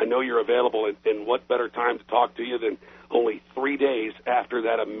 I know you're available, and what better time to talk to you than only 3 days after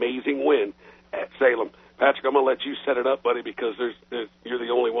that amazing win at Salem. Patrick, I'm going to let you set it up, buddy, because you're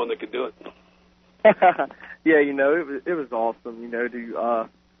the only one that can do it. Yeah, it was awesome,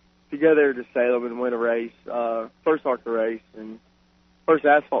 to go there to Salem and win a race, first ARCA race, and first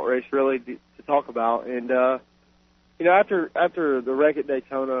asphalt race, really, to talk about. And, after the wreck at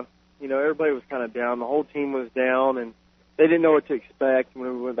Daytona, everybody was kind of down. The whole team was down, and they didn't know what to expect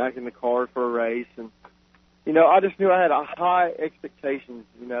when we went back in the car for a race. And, I just knew I had a high expectations,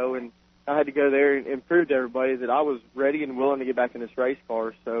 and I had to go there and prove to everybody that I was ready and willing to get back in this race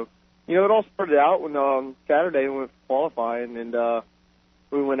car. So, it all started out when on Saturday we went for qualifying, and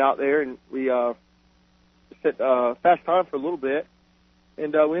we went out there and we set fast time for a little bit,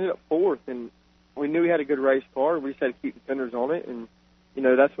 and we ended up fourth. And we knew we had a good race car. We just had to keep the fenders on it, and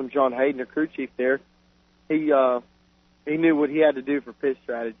that's when John Hayden, the crew chief there, he knew what he had to do for pit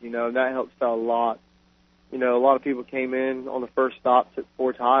strategy, and that helped out a lot. A lot of people came in on the first stop, took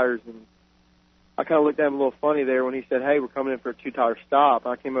 4 tires, and I kind of looked at him a little funny there when he said, "Hey, we're coming in for a 2-tire stop."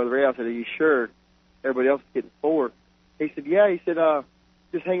 I came over the radio. I said, "Are you sure?" Everybody else is getting 4. He said, "Yeah." He said,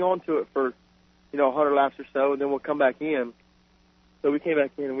 "Just hang on to it for 100 laps or so, and then we'll come back in." So we came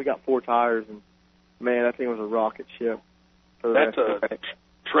back in and we got 4 tires, and man, that thing was a rocket ship. That's a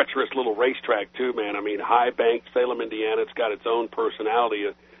treacherous little racetrack, too, man. I mean, High Bank, Salem, Indiana, it's got its own personality.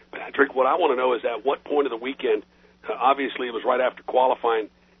 Patrick, what I want to know is at what point of the weekend, obviously it was right after qualifying,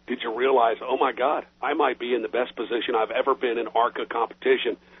 did you realize, oh, my God, I might be in the best position I've ever been in ARCA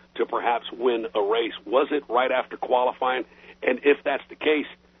competition to perhaps win a race? Was it right after qualifying? And if that's the case,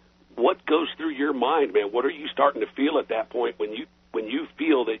 what goes through your mind, man? What are you starting to feel at that point when you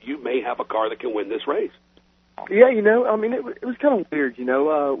feel that you may have a car that can win this race? Yeah, you know, I mean, it was kind of weird, you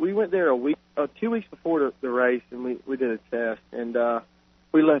know. We went there 2 weeks before the race, and we did a test, and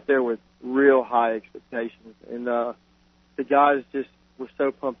we left there with real high expectations. And the guys just were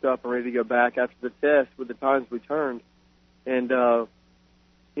so pumped up and ready to go back after the test with the times we turned. And,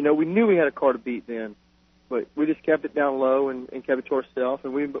 you know, we knew we had a car to beat then, but we just kept it down low and kept it to ourselves.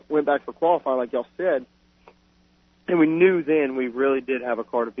 And we went back for qualifying, like y'all said. And we knew then we really did have a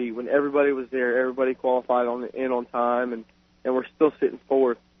car to beat. When everybody was there, everybody qualified on time, and we're still sitting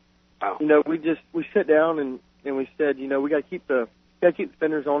fourth. Wow. You know, we sat down and we said, you know, we got to keep the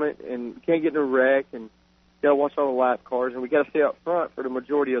fenders on it, and we can't get in a wreck, and got to watch all the lap cars, and we got to stay up front for the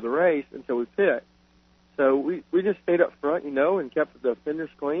majority of the race until we pit. So we just stayed up front, you know, and kept the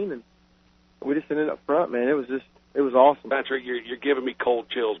fenders clean, and we just ended up front, man. It was awesome. Patrick, you're giving me cold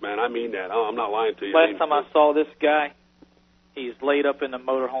chills, man. I mean that. I'm not lying to you. Last time I saw this guy, he's laid up in the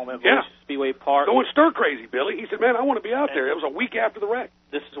motorhome at O'Reilly Speedway Park. Going stir crazy, Billy. He said, man, I want to be out there. It was a week after the wreck.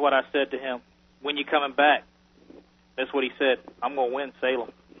 This is what I said to him. When you coming back? That's what he said. I'm going to win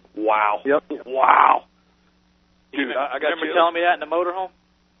Salem. Wow. Yep. Wow. Dude, I got remember telling me that in the motorhome?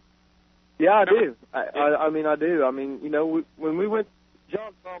 Yeah, I do. I mean, I do. I mean, you know, when we went,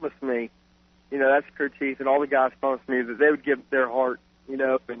 John promised me, you know, that's crew chief, and all the guys promised me that they would give their heart, you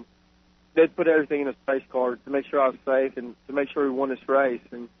know, and they'd put everything in a space card to make sure I was safe and to make sure we won this race.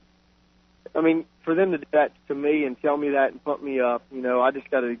 And, I mean, for them to do that to me and tell me that and pump me up, you know, I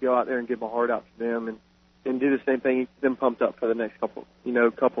just got to go out there and give my heart out to them and do the same thing, keep them pumped up for the next couple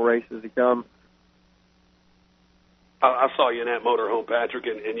races to come. I saw you in that motorhome, Patrick,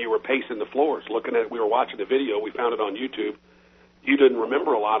 and you were pacing the floors. We were watching the video. We found it on YouTube. You didn't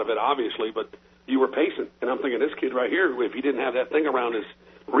remember a lot of it, obviously, but you were pacing. And I'm thinking, this kid right here, if he didn't have that thing around his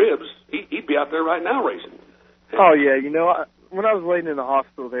ribs, he'd be out there right now racing. Oh, yeah. You know, when I was waiting in the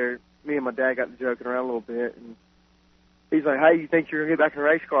hospital there, me and my dad got to joking around a little bit. And he's like, hey, you think you're going to get back in the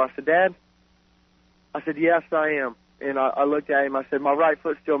race car? I said, Dad? I said, yes, I am. And I looked at him. I said, my right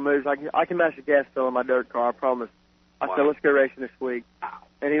foot still moves. I can match the gas pedal in my dirt car, I promise. I said, let's go racing this week.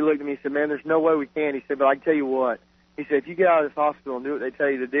 And he looked at me and said, man, there's no way we can. He said, but I can tell you what. He said, if you get out of this hospital and do what they tell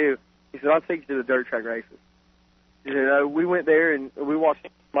you to do, he said, I'll take you to the dirt track races. He said, we went there and we watched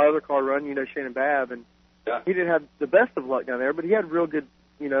my other car run, you know, Shannon Babb, and he didn't have the best of luck down there, but he had real good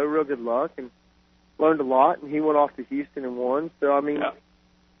luck and learned a lot, and he went off to Houston and won. So, I mean,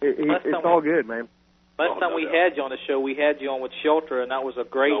 it's all good, man. Last time we had you on the show, we had you on with Sheltra, and that was a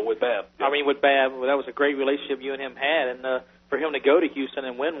great... with Babb. Yeah. I mean, with Babb, that was a great relationship you and him had, and for him to go to Houston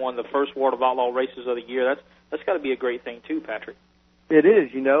and win one of the first World of Outlaw races of the year, that's got to be a great thing too, Patrick. It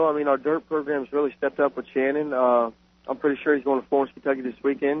is, you know. I mean, our dirt program's really stepped up with Shannon. I'm pretty sure he's going to Florence, Kentucky this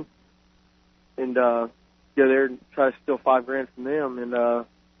weekend, and go there and try to steal $5,000 from them. And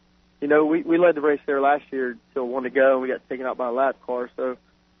you know, we led the race there last year till one to go, and we got taken out by a lap car. So,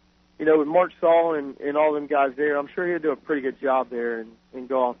 you know, with Mark Saul and all them guys there, I'm sure he'll do a pretty good job there and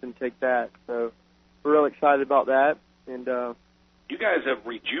go off and take that. So we're really excited about that. And you guys have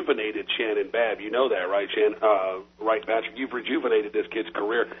rejuvenated Shannon Babb. You know that, right, Shannon? Right, Patrick? You've rejuvenated this kid's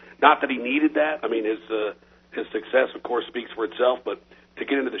career. Not that he needed that. I mean, his success, of course, speaks for itself. But to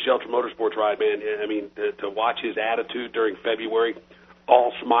get into the Sheltra Motorsports ride, man, I mean, to watch his attitude during February,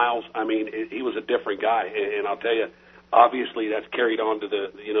 all smiles. I mean, he was a different guy. And I'll tell you, obviously, that's carried on to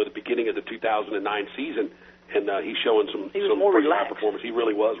the beginning of the 2009 season, and he's showing some more pretty relaxed high performance. He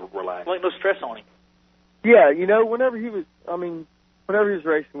really was relaxed. Like no stress on him. Yeah, you know, whenever he was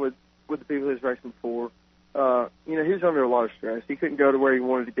racing with the people he was racing for, you know, he was under a lot of stress. He couldn't go to where he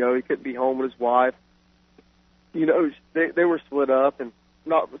wanted to go. He couldn't be home with his wife. You know, they were split up, and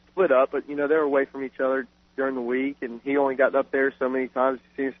not split up, but, you know, they were away from each other during the week, and he only got up there so many times,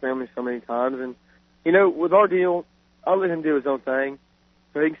 seen his family so many times. And, you know, with our deal, I'll let him do his own thing.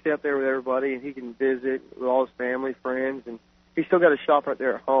 So he can stay up there with everybody, and he can visit with all his family, friends, and he's still got a shop right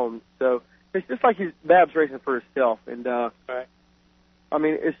there at home. So it's just like Babb's racing for himself. And, right. I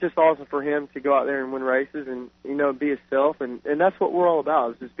mean, it's just awesome for him to go out there and win races and, you know, be himself. And that's what we're all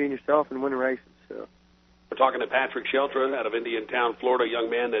about, is just being yourself and winning races. So. We're talking to Patrick Sheltra out of Indiantown, Florida, a young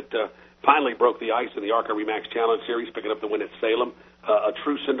man that finally broke the ice in the ARCA Remax Challenge Series, picking up the win at Salem. A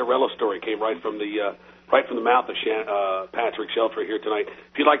true Cinderella story came right from the mouth of Patrick Sheltra here tonight.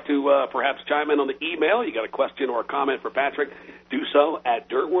 If you'd like to perhaps chime in on the email, you got a question or a comment for Patrick, do so at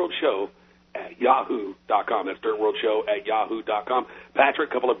dirtworldshow@AOL.com. at yahoo.com. That's dirtworldshow@yahoo.com. Patrick,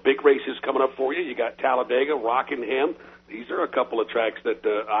 a couple of big races coming up for you. You got Talladega, Rockingham. These are a couple of tracks that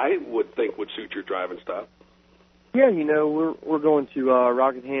I would think would suit your driving style. Yeah, we're going to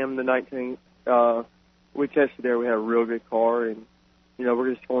Rockingham the 19th. We tested there. We had a real good car, and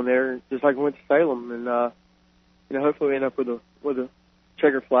we're just going there just like we went to Salem, and hopefully we end up with a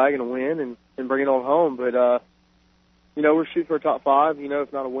checker flag and a win and bring it on home. But we're shooting for a top 5,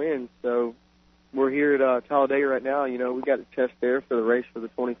 if not a win. So we're here at Talladega right now. We got a test there for the race for the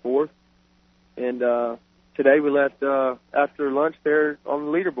 24th, and today we left after lunch there on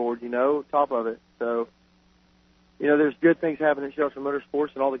the leaderboard. Top of it. So there's good things happening at Sheltra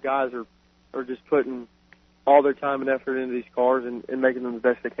Motorsports, and all the guys are just putting all their time and effort into these cars and making them the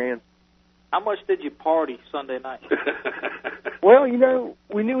best they can. How much did you party Sunday night? Well,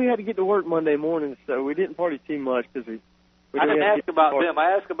 we knew we had to get to work Monday morning, so we didn't party too much because we I didn't ask about them.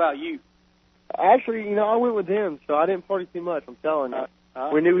 I asked about you. Actually, I went with them, so I didn't party too much. I'm telling you.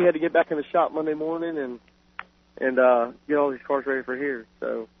 We knew we had to get back in the shop Monday morning and get all these cars ready for here.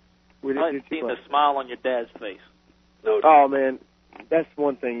 So we didn't do too much. The smile on your dad's face. Oh man, that's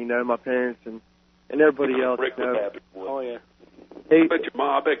one thing. My parents and everybody else. Rick was happy. Oh yeah. Hey, I bet your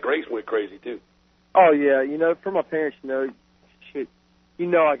mom. I bet Grace went crazy too. Oh yeah, for my parents, shit,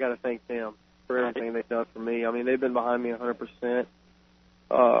 I got to thank them for everything they've done for me. I mean, they've been behind me 100%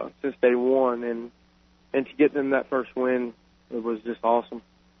 since day one, and to get them that first win, it was just awesome.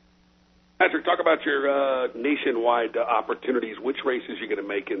 Patrick, talk about your nationwide opportunities. Which races you're going to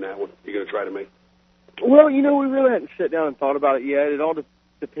make in that one? You're going to try to make? Well, we really hadn't sat down and thought about it yet. It all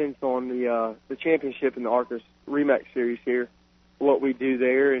depends on the championship and the ARCA REMAX series here, what we do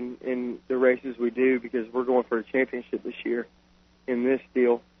there and the races we do, because we're going for a championship this year in this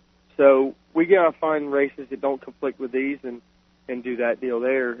deal. So we got to find races that don't conflict with these and do that deal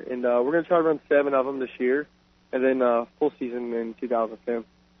there. And we're going to try to run 7 of them this year, and then full season in 2010.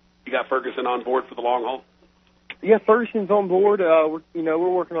 You got Ferguson on board for the long haul? Yeah, Ferguson's on board. We're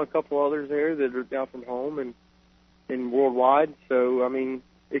working on a couple others there that are down from home and worldwide. So, I mean,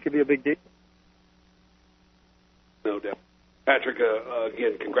 it could be a big deal. No doubt. Patrick,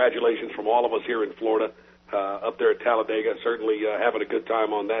 again, congratulations from all of us here in Florida, up there at Talladega. Certainly having a good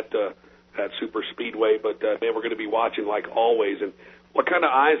time on that super speedway. But, man, we're going to be watching like always. And what kind of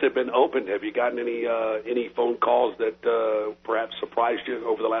eyes have been opened? Have you gotten any phone calls that perhaps surprised you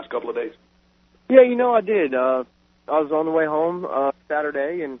over the last couple of days? Yeah, I did. I was on the way home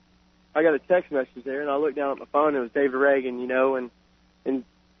Saturday, and I got a text message there, and I looked down at my phone, and it was David Reagan, and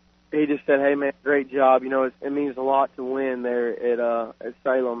he just said, "Hey, man, great job. It means a lot to win there at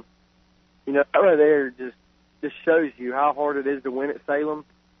Salem." That right there just shows you how hard it is to win at Salem.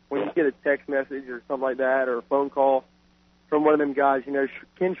 When you get a text message or something like that, or a phone call from one of them guys,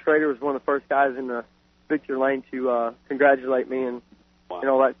 Ken Schrader was one of the first guys in the victory lane to congratulate me and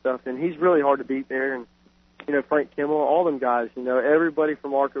all that stuff. And he's really hard to beat there. And, Frank Kimmel, all them guys, everybody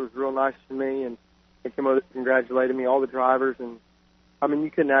from ARCA was real nice to me, and they came over and congratulated me, all the drivers. And, I mean,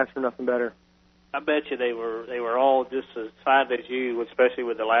 you couldn't ask for nothing better. I bet you they were all just as excited as you, especially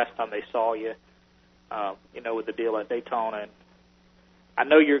with the last time they saw you, with the deal at Daytona. And I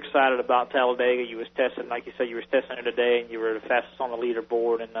know you're excited about Talladega. You was testing, like you said, you were testing it today, and you were the fastest on the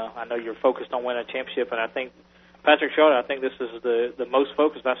leaderboard. And I know you're focused on winning a championship. And I think, Patrick Sheltra, I think this is the most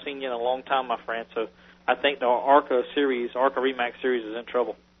focused I've seen you in a long time, my friend. So I think the ARCA REMAX series is in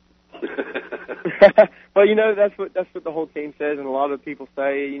trouble. Well, that's what the whole team says, and a lot of people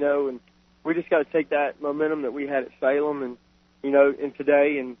say, and we just got to take that momentum that we had at Salem and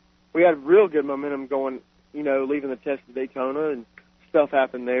today, and we had real good momentum going, leaving the test at Daytona, and stuff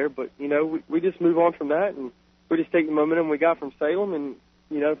happened there, but we just move on from that, and we just take the momentum we got from Salem and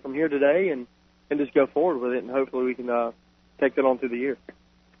from here today, and just go forward with it, and hopefully we can take that on through the year.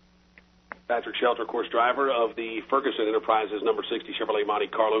 Patrick Sheltra, course driver of the Ferguson Enterprises number 60 Chevrolet Monte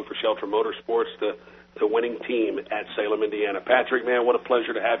Carlo for Sheltra Motorsports, the winning team at Salem, Indiana. Patrick, man, what a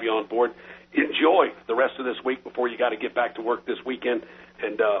pleasure to have you on board. Enjoy the rest of this week before you got to get back to work this weekend,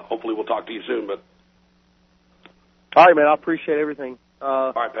 and hopefully we'll talk to you soon. But all right, man, I appreciate everything.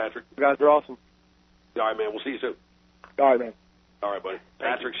 All right, Patrick. You guys are awesome. All right, man, we'll see you soon. All right, man. All right, buddy.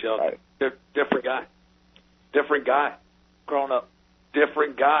 Patrick Sheltra, different guy. Different guy. Grown up.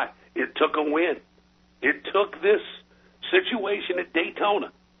 Different guy. It took a win. It took this situation at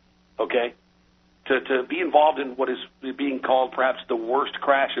Daytona, okay, to be involved in what is being called perhaps the worst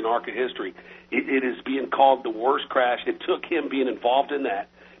crash in ARCA history. It is being called the worst crash. It took him being involved in that,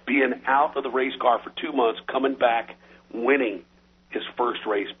 being out of the race car for 2 months, coming back, winning his first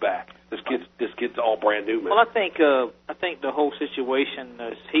race back. This kid's all brand new, man. Well, I think the whole situation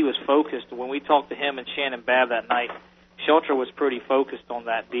is he was focused. When we talked to him and Shannon Babb that night, Sheltra was pretty focused on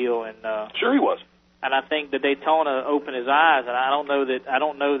that deal, and sure he was. And I think the Daytona opened his eyes, and I don't know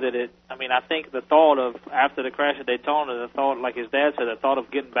that it. I mean, I think the thought of after the crash at Daytona, the thought, like his dad said, the thought of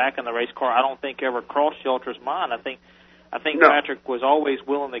getting back in the race car, I don't think ever crossed Sheltra's mind. I think no. Patrick was always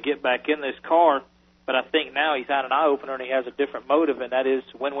willing to get back in this car, but I think now he's had an eye opener and he has a different motive, and that is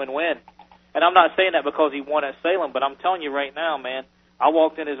win-win-win. And I'm not saying that because he won at Salem, but I'm telling you right now, man. I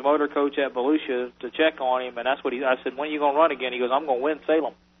walked in his motor coach at Volusia to check on him, and that's what I said, when are you going to run again? He goes, I'm going to win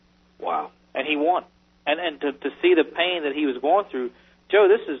Salem. Wow. And he won. And to see the pain that he was going through, Joe,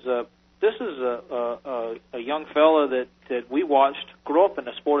 this is a young fella that we watched grow up in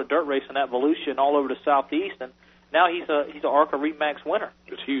the sport of dirt racing at Volusia and all over the Southeast, and now he's an ARCA REMAX winner.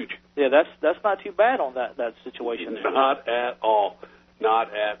 It's huge. Yeah, that's not too bad on that situation there. Not at all.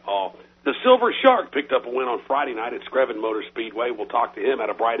 Not at all. The Silver Shark picked up a win on Friday night at Screven Motor Speedway. We'll talk to him out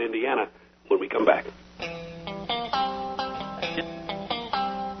of Bright, Indiana, when we come back.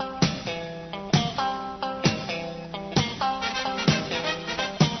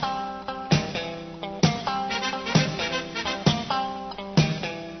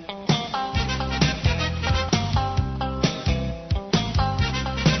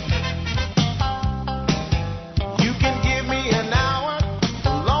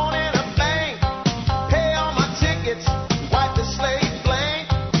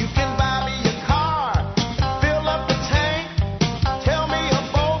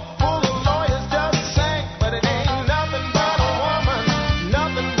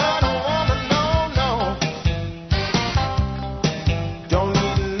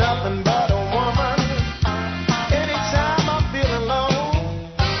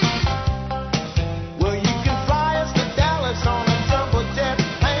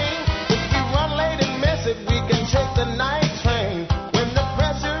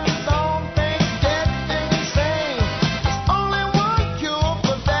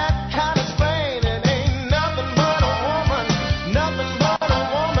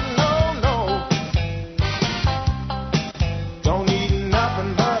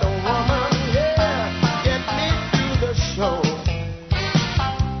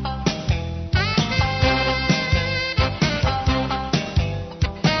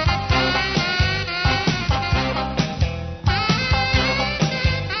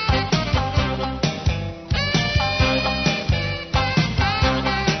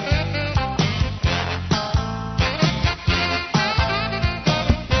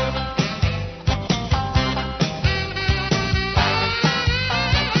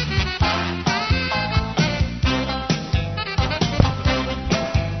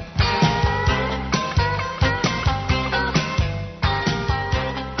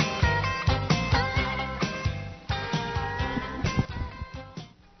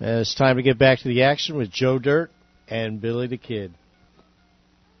 It's time to get back to the action with Joe Dirt and Billy the Kid.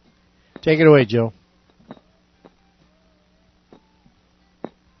 Take it away, Joe.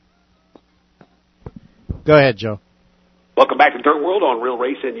 Go ahead, Joe. Welcome back to Dirt World on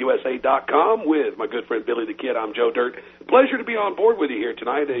RealRacingUSA.com with my good friend Billy the Kid. I'm Joe Dirt. Pleasure to be on board with you here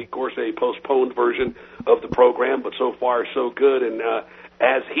tonight. Of course, a postponed version of the program, but so far so good. And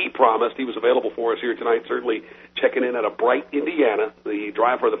as he promised, he was available for us here tonight, certainly checking in out of Bright, Indiana, the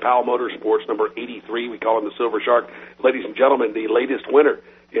driver of the Powell Motorsports, number 83. We call him the Silver Shark. Ladies and gentlemen, the latest winner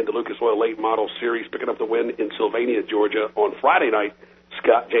in the Lucas Oil Late Model Series, picking up the win in Sylvania, Georgia on Friday night,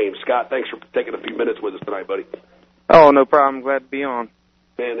 Scott James. Scott, thanks for taking a few minutes with us tonight, buddy. Oh, no problem. Glad to be on.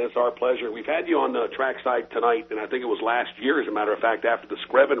 Man, it's our pleasure. We've had you on the trackside tonight, and I think it was last year, as a matter of fact, after the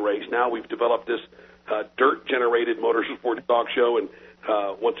Screven race. Now we've developed this dirt-generated motorsport talk show, and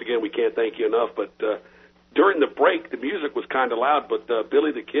once again, we can't thank you enough. But during the break, the music was kind of loud, but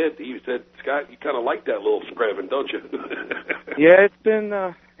Billy the Kid, he said, Scott, you kind of like that little Screven, don't you? Yeah,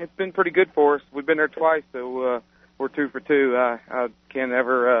 it's been pretty good for us. We've been there twice, so we're 2 for 2. I can't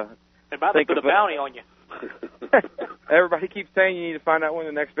ever They're about to put a bounty on you. Everybody keeps saying you need to find out when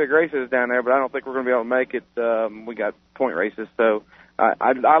the next big race is down there, but I don't think we're going to be able to make it. We got point races, so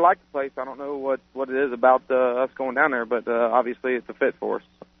I like the place. I don't know what it is about us going down there, but obviously it's a fit for us.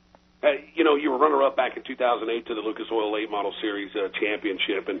 You know, you were runner-up back in 2008 to the Lucas Oil Late Model Series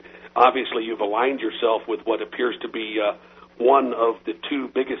championship, and obviously you've aligned yourself with what appears to be one of the two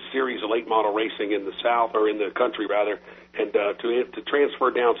biggest series of late model racing in the South, or in the country, rather, and to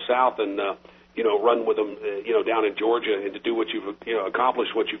transfer down south and run with them, down in Georgia, and to do what you've,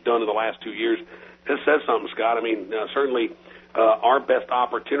 accomplished what you've done in the last 2 years. This says something, Scott. I mean, certainly our best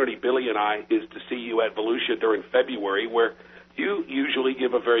opportunity, Billy and I, is to see you at Volusia during February, where you usually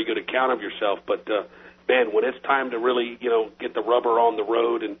give a very good account of yourself, but man, when it's time to really, get the rubber on the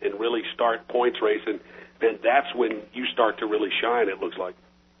road and really start points racing, then that's when you start to really shine, it looks like.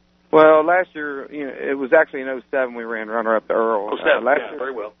 Well, last year, it was actually in 07 we ran runner-up to Earl. 07, year,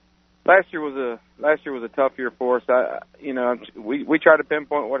 very well. Last year was a tough year for us. We tried to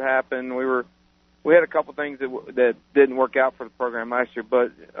pinpoint what happened. We had a couple things that didn't work out for the program last year,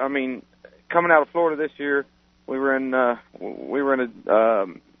 but I mean, coming out of Florida this year, we were in a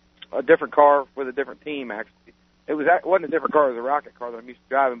different car with a different team. Actually, it wasn't a different car; it was a rocket car that I'm used to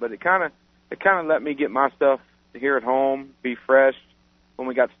driving. But it kind of let me get my stuff here at home, be fresh. When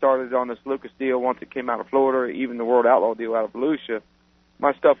we got started on this Lucas deal, once it came out of Florida, even the World Outlaw deal out of Volusia,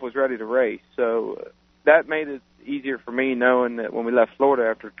 my stuff was ready to race. So that made it easier for me, knowing that when we left Florida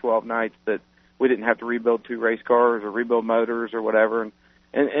after 12 nights, that we didn't have to rebuild 2 race cars or rebuild motors or whatever.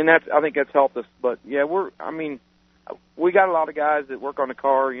 And I think that's helped us. But yeah, we got a lot of guys that work on the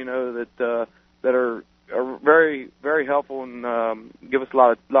car, that are very, very helpful and give us a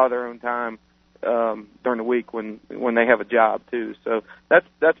lot of their own time during the week when they have a job too. So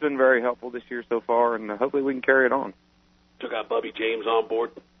that's been very helpful this year so far, and hopefully we can carry it on. Took out Bubby James on board.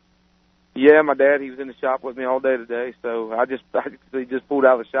 Yeah, my dad, he was in the shop with me all day today, so I just pulled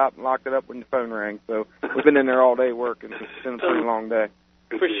out of the shop and locked it up when the phone rang. So we've been in there all day working. It's been a pretty long day.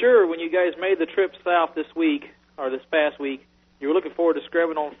 For sure, when you guys made the trip south this past week, you were looking forward to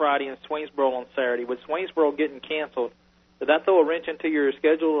Screven on Friday and Swainsboro on Saturday. With Swainsboro getting canceled, did that throw a wrench into your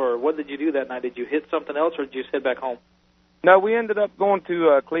schedule, or what did you do that night? Did you hit something else, or did you just head back home? No, we ended up going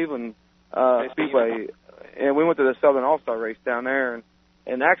to Cleveland Speedway, and we went to the Southern All-Star race down there.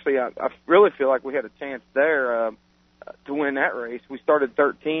 And actually, I really feel like we had a chance there to win that race. We started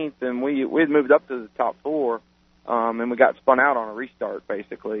 13th, and we had moved up to the top 4, and we got spun out on a restart,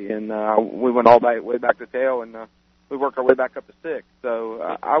 basically. And we went all the way back to tail, and we worked our way back up to 6th.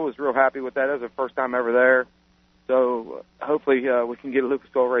 So I was real happy with that. It was the first time ever there. So hopefully we can get a Lucas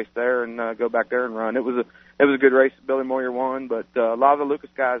Oil race there and go back there and run. It was a good race. Billy Moyer won, but a lot of the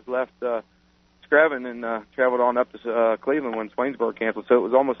Lucas guys left Screven and traveled on up to Cleveland when Swainsboro canceled. So it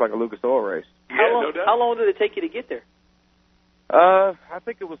was almost like a Lucas Oil race. How long did it take you to get there? I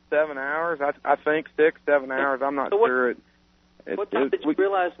think it was 7 hours. I think 6, 7 hours. I'm not sure. What time did you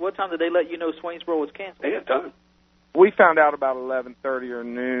realize? What time did they let you know Swainsboro was canceled? They had time. We found out about 11:30 or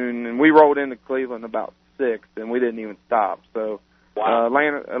noon, and we rolled into Cleveland about 6, and we didn't even stop. So wow.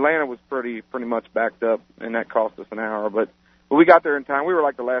 Atlanta was pretty much backed up, and that cost us an hour. But we got there in time. We were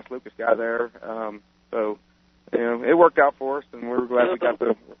like the last Lucas guy there, so it worked out for us, and we were glad we got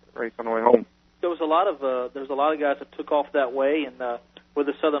the race on the way home. There was a lot of guys that took off that way, and with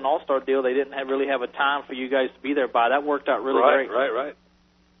the Southern All-Star deal, they didn't really have a time for you guys to be there by. That worked out really great. Right.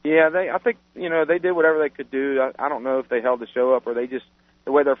 Yeah, I think they did whatever they could do. I don't know if they held the show up or they just,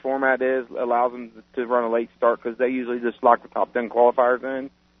 the way their format is allows them to run a late start because they usually just lock the top 10 qualifiers in,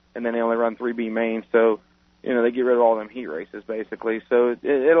 and then they only run 3B mains. So they get rid of all them heat races basically. So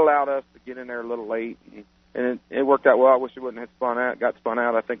it allowed us to get in there a little late, and it worked out well. I wish it wouldn't have got spun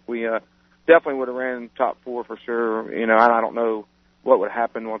out. I think we definitely would have ran top 4 for sure. I don't know what would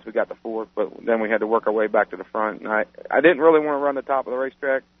happen once we got to 4th, but then we had to work our way back to the front. And I didn't really want to run the top of the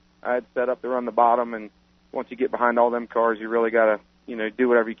racetrack. I had set up to run the bottom, and once you get behind all them cars, you really got to, do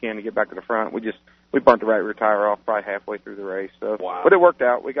whatever you can to get back to the front. We burnt the right rear tire off probably halfway through the race. So, wow. But it worked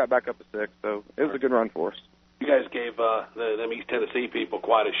out. We got back up to 6th, so it was a good run for us. You guys gave them East Tennessee people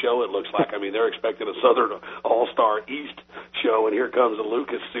quite a show, it looks like. I mean, they're expecting a Southern All-Star East show, and here comes the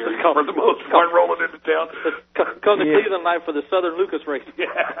Lucas Series for the most part rolling into town. Come to Cleveland night for the Southern Lucas race.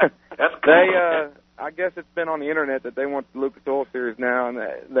 Yeah, that's cool. I guess it's been on the internet that they want the Lucas Oil Series now, and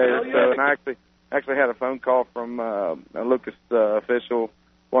and I actually had a phone call from a Lucas official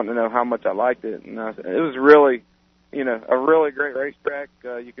wanting to know how much I liked it, and it was really, a really great racetrack.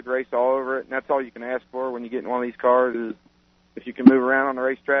 You could race all over it, and that's all you can ask for when you get in one of these cars is if you can move around on the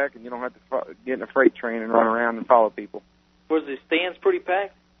racetrack and you don't have to get in a freight train and run around and follow people. Was the stands pretty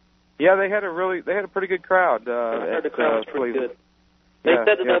packed? Yeah, they had a pretty good crowd. I heard the crowd was pretty good. They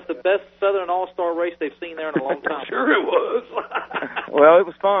said it was the best Southern All-Star race they've seen there in a long time. Sure it was. Well, it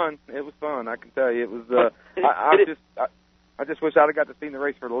was fun. It was fun, I can tell you. It was. I just wish I'd have got to see the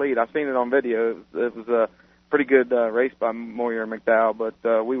race for the lead. I've seen it on video. It was a pretty good race by Moyer and McDowell,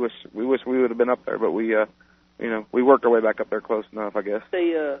 but we wish we would have been up there. But we worked our way back up there close enough, I guess.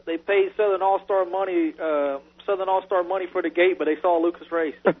 They paid Southern All-Star money for the gate, but they saw a Lucas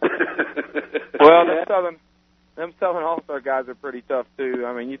race. Well, them Southern All-Star guys are pretty tough too.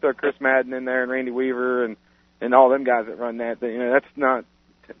 I mean, you throw Chris Madden in there and Randy Weaver and all them guys that run that. That's not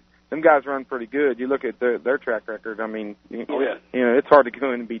them guys run pretty good. You look at their track record. I mean, oh, yeah. You know, it's hard to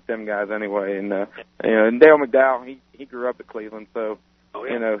go in and beat them guys anyway. And you know, and Dale McDowell, he grew up at Cleveland, so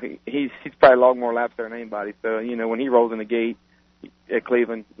you know, he's probably logged more laps there than anybody. So you know, when he rolls in the gate at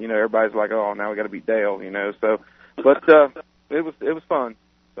Cleveland, you know, everybody's like, oh, now we got to beat Dale. You know, so but it was fun.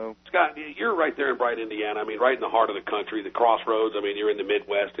 So Scott, you're right there in Bright, Indiana. I mean, right in the heart of the country, the crossroads. I mean, you're in the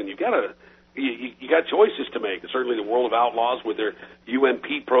Midwest, and you got choices to make. Certainly, the World of Outlaws with their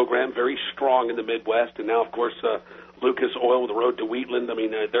UMP program, very strong in the Midwest, and now, of course, Lucas Oil with the Road to Wheatland. I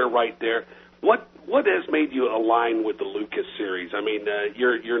mean, they're right there. What has made you align with the Lucas Series? I mean,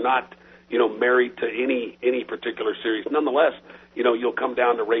 you're not married to any particular series. Nonetheless, you'll come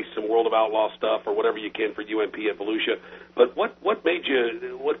down to race some World of Outlaw stuff or whatever you can for UMP at Volusia. But what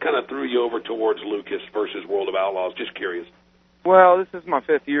kind of threw you over towards Lucas versus World of Outlaws? Just curious. Well, this is my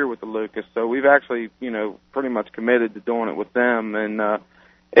 5th year with the Lucas, so we've actually, pretty much committed to doing it with them. And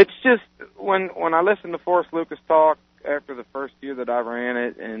it's just when I listen to Forrest Lucas talk after the first year that I ran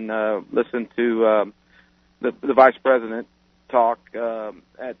it, and listen to the vice president talk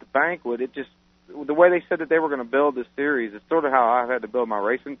at the banquet, it just the way they said that they were going to build this series is sort of how I've had to build my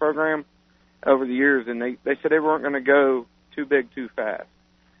racing program over the years. And they said they weren't going to go too big too fast.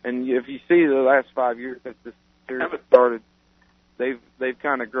 And if you see the last 5 years that this series started, they've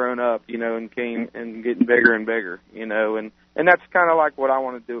kind of grown up, and came and getting bigger and bigger, and that's kind of like what I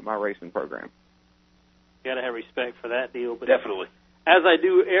want to do with my racing program. You got to have respect for that deal. But definitely. As I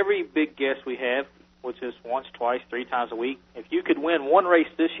do every big guest we have, which is once, twice, 3 times a week, if you could win one race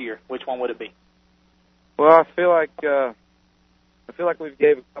this year, which one would it be? Well, I feel like we've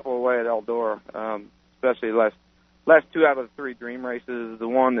gave a couple away at Eldora, especially the last 2 out of the 3 dream races. The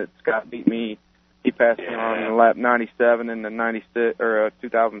one that Scott beat me, he passed me on in lap 97 in the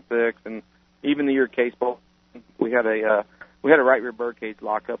 2006, and even the year Case Bowl, we had a right rear birdcage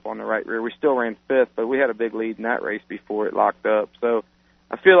lock up on the right rear. We still ran 5th, but we had a big lead in that race before it locked up. So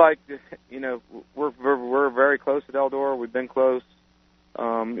I feel like we're very close at Eldora. We've been close.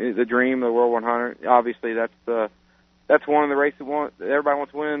 The Dream, the World 100. Obviously, that's one of the races that everybody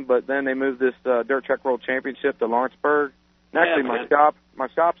wants to win. But then they moved this Dirt Track World Championship to Lawrenceburg. And actually, my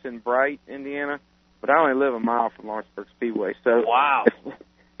shop's in Bright, Indiana, but I only live a mile from Lawrenceburg Speedway. So wow.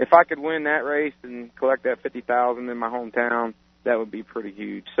 If I could win that race and collect that $50,000 in my hometown, that would be pretty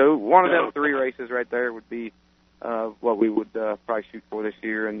huge. So one of them 3 races right there would be what we would probably shoot for this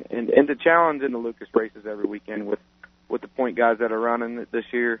year, and the challenge in the Lucas races every weekend with the point guys that are running it this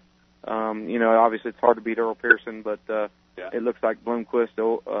year. Obviously it's hard to beat Earl Pearson, but it looks like Bloomquist,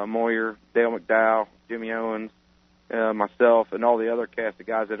 Moyer, Dale McDowell, Jimmy Owens, myself, and all the other cast of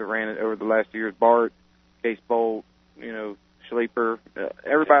guys that have ran it over the last years, Bart, Case Bolt, Schleeper,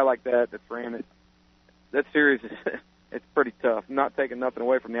 everybody like that's ran it. That series, it's pretty tough. Not taking nothing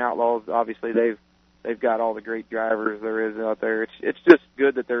away from the Outlaws. Obviously, they've got all the great drivers there is out there. It's just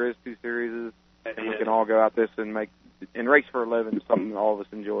good that there is 2 series, and we can all go out this and race for a living, something all of us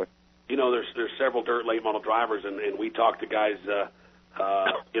enjoy. There's several dirt late model drivers, and we talk to guys,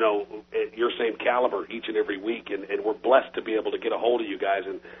 at your same caliber each and every week, and we're blessed to be able to get a hold of you guys.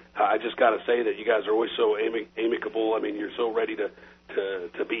 And I just got to say that you guys are always so amicable. I mean, you're so ready to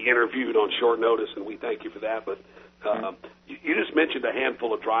be interviewed on short notice, and we thank you for that. But you just mentioned a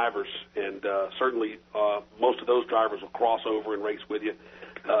handful of drivers, and certainly most of those drivers will cross over and race with you.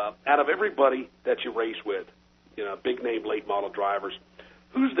 Out of everybody that you race with, big name late model drivers,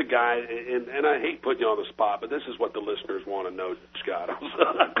 who's the guy, and I hate putting you on the spot, but this is what the listeners want to know, Scott.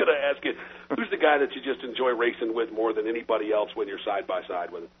 I'm going to ask you, who's the guy that you just enjoy racing with more than anybody else when you're side by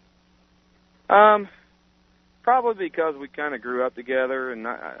side with him? Probably because we kind of grew up together, and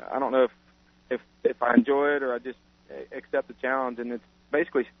I don't know if I enjoy it or I just accept the challenge, and it's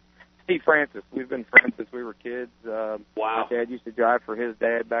basically Steve Francis. We've been friends since we were kids. Wow. My dad used to drive for his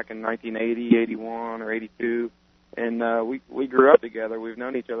dad back in 1980, 81, or 82. And we grew up together. We've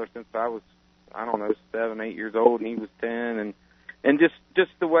known each other since I was, 7, 8 years old, and he was 10. And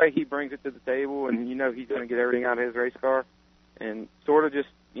just the way he brings it to the table, and he's going to get everything out of his race car, and sort of just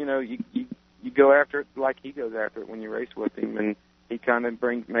you go after it like he goes after it when you race with him, and he kind of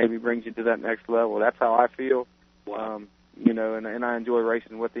brings you to that next level. That's how I feel. Wow. And I enjoy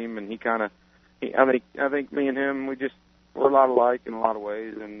racing with him, and I think me and him we're a lot alike in a lot of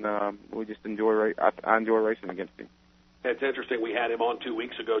ways, and we just enjoy. I enjoy racing against him. It's interesting. We had him on 2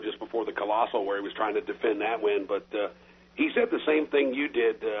 weeks ago, just before the Colossal, where he was trying to defend that win. But he said the same thing you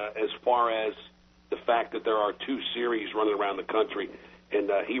did, as far as the fact that there are 2 series running around the country,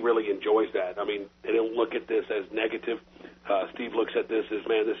 and he really enjoys that. I mean, they don't look at this as negative. Steve looks at this as,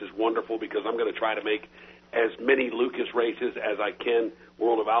 man, this is wonderful because I'm going to try to make as many Lucas races as I can,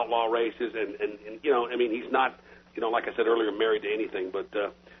 World of Outlaw races, and I mean, he's not, like I said earlier, married to anything, but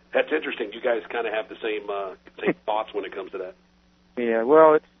that's interesting. You guys kind of have the same thoughts when it comes to that. Yeah,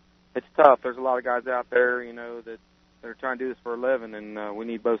 well, it's tough. There's a lot of guys out there, that are trying to do this for a living, and we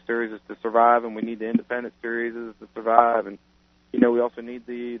need both series to survive, and we need the independent series to survive, and we also need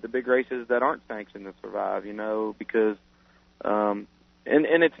the big races that aren't sanctioned to survive, because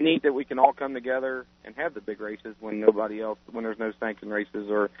and it's neat that we can all come together and have the big races when there's no sanctioned races,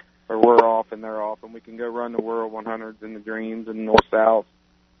 or we're off and they're off, and we can go run the World 100s and the Dreams and North South,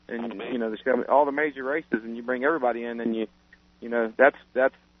 and all the major races, and you bring everybody in, and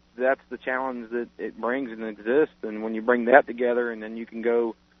that's the challenge that it brings and exists. And when you bring that together, and then you can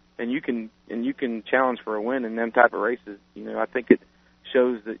go and you can challenge for a win in them type of races, I think it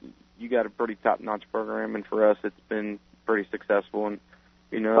shows that you got a pretty top-notch program, and for us, it's been pretty successful. And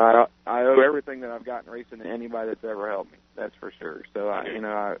I owe everything that I've got in racing to anybody that's ever helped me. That's for sure. So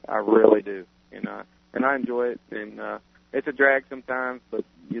I really do. And I enjoy it. And it's a drag sometimes, but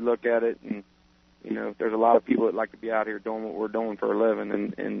you look at it and. There's a lot of people that like to be out here doing what we're doing for a living,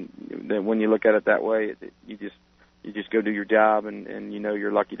 and then when you look at it that way, you just go do your job, and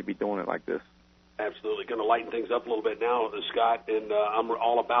you're lucky to be doing it like this. Absolutely. Going to lighten things up a little bit now, Scott, and I'm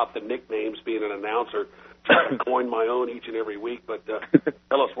all about the nicknames, being an announcer. Trying to coin my own each and every week, but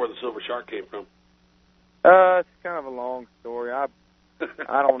tell us where the Silver Shark came from. It's kind of a long story. I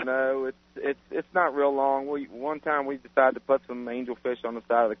don't know. It's not real long. One time we decided to put some angelfish on the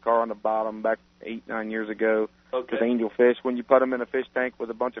side of the car on the bottom back 8-9 years ago. Okay. With angelfish, when you put them in a fish tank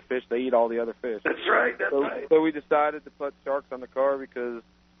with a bunch of fish, they eat all the other fish. That's right. That's right. So we decided to put sharks on the car because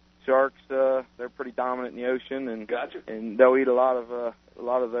sharks they're pretty dominant in the ocean, and gotcha. And they'll eat a lot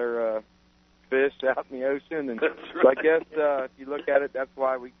of their fish out in the ocean. And that's right. So I guess if you look at it, that's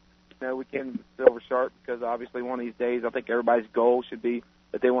why we came to the Silver Shark, because obviously one of these days I think everybody's goal should be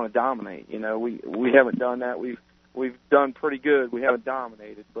that they want to dominate. We haven't done that. We've done pretty good. We haven't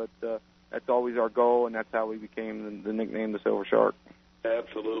dominated, but that's always our goal, and that's how we became the nickname the Silver Shark.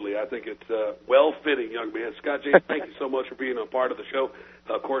 Absolutely. I think it's well-fitting, young man. Scott James, thank you so much for being a part of the show.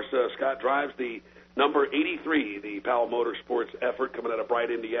 Of course, Scott drives the number 83, the Powell Motorsports effort coming out of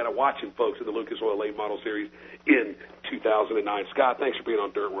Bright, Indiana, watching folks in the Lucas Oil Late Model Series in 2009. Scott, thanks for being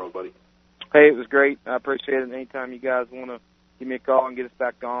on Dirt World, buddy. Hey, it was great. I appreciate it. Anytime you guys want to give me a call and get us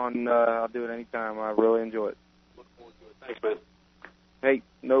back on, I'll do it anytime. I really enjoy it. Look forward to it. Thanks, man. Hey,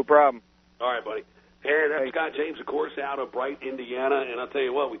 no problem. All right, buddy. And that's Scott James, of course, out of Bright, Indiana. And I'll tell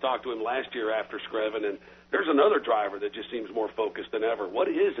you what, we talked to him last year after Screven, and there's another driver that just seems more focused than ever. What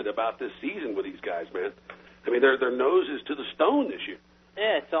is it about this season with these guys, man? I mean, their nose is to the stone this year.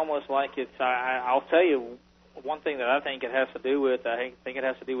 Yeah, it's almost like it's. I'll tell you one thing that I think it has to do with. I think it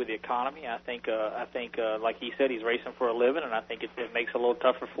has to do with the economy. I think, like he said, he's racing for a living, and I think it makes it a little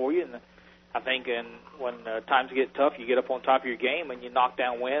tougher for you. And I think, when times get tough, you get up on top of your game and you knock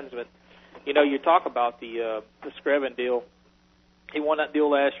down wins. But you talk about the Screven deal. He won that deal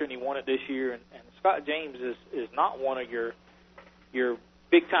last year, and he won it this year. And Scott James is not one of your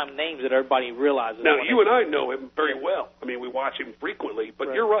big-time names that everybody realizes. Now, you and I know him very well. I mean, we watch him frequently,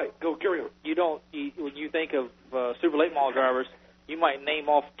 but You're right. Go carry on. When you think of Super Late Model drivers, you might name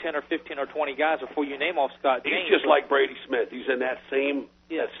off 10 or 15 or 20 guys before you name off Scott James. He's just like Brady Smith. He's in that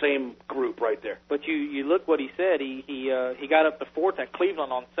same group right there. But you look what he said. He got up to fourth at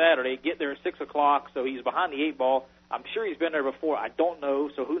Cleveland on Saturday, get there at 6 o'clock, so he's behind the 8 ball. I'm sure he's been there before. I don't know,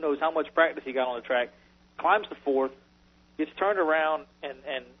 so who knows how much practice he got on the track. Climbs to fourth, gets turned around, and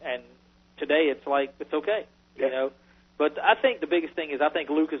today it's like it's okay, But I think the biggest thing is I think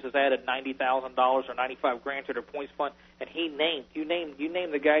Lucas has added $90,000 or $95,000 to their points fund, and you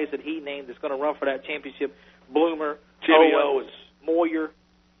name the guys that he named that's going to run for that championship: Bloomer, Jimmy Owens, Moyer,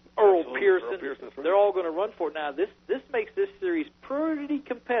 Earl Pearson. That's right. They're all going to run for it. Now, this makes this series pretty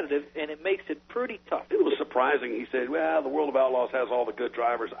competitive, and it makes it pretty tough. It was surprising. He said, well, the World of Outlaws has all the good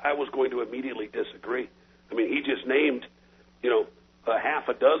drivers. I was going to immediately disagree. I mean, he just named, a half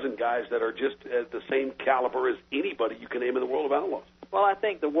a dozen guys that are just at the same caliber as anybody you can name in the World of Outlaws. Well, I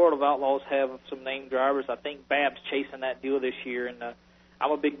think the World of Outlaws have some named drivers. I think Bab's chasing that deal this year, and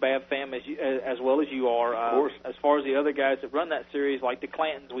I'm a big Bab fan as well as you are. Of course. As far as the other guys that run that series, like the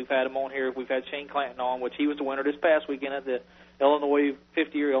Clantons, we've had them on here. We've had Shane Clanton on, which he was the winner this past weekend at the Illinois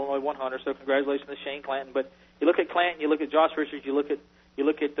 50 or Illinois 100. So congratulations to Shane Clanton. But you look at Clanton, you look at Josh Richards, you look at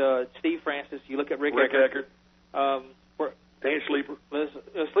Steve Francis, you look at Rick Eckert. Dan Sleeper.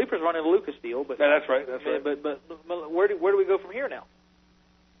 Sleeper's running a Lucas deal, but that's right. That's right. But where do we go from here now?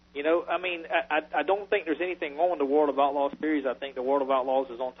 You know, I mean, I don't think there's anything wrong with the World of Outlaws series. I think the World of Outlaws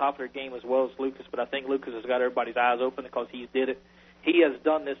is on top of their game as well as Lucas, but I think Lucas has got everybody's eyes open because he did it. He has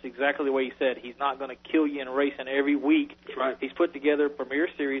done this exactly the way he said. He's not going to kill you in racing every week. That's right. He's put together a premier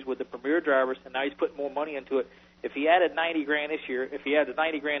series with the premier drivers, and now he's putting more money into it. If he added $90,000 this year, if he added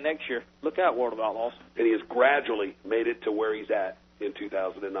 $90,000 next year, look out, World of Outlaws. And he has gradually made it to where he's at in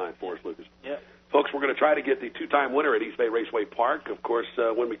 2009 for us, Lucas. Yeah. Folks, we're going to try to get the two-time winner at East Bay Raceway Park. Of course,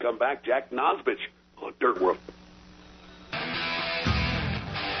 when we come back, Jack Nosbisch on Dirt World.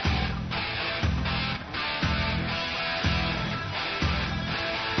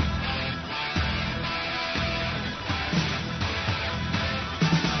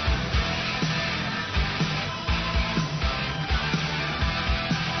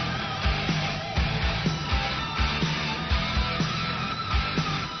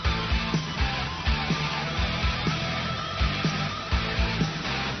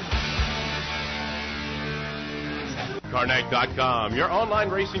 Carnac.com, your online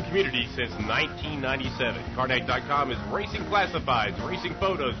racing community since 1997. Carnac.com is racing classifieds, racing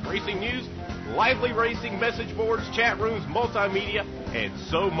photos, racing news, lively racing message boards, chat rooms, multimedia, and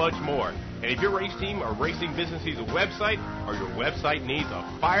so much more. And if your race team or racing business needs a website or your website needs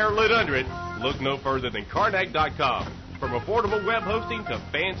a fire lit under it, look no further than Carnac.com. From affordable web hosting to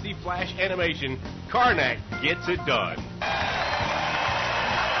fancy flash animation, Carnac gets it done.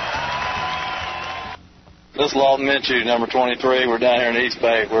 This is Lawton Minshew, number 23. We're down here in East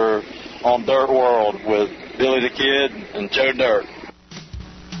Bay. We're on Dirt World with Billy the Kid and Joe Dirt.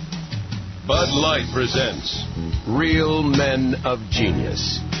 Bud Light presents Real Men of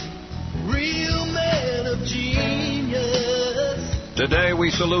Genius. Real men of genius. Today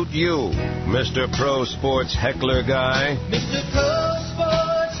we salute you, Mr. Pro Sports Heckler Guy. Mr. Pro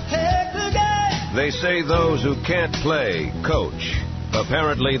Sports Heckler Guy. They say those who can't play, coach.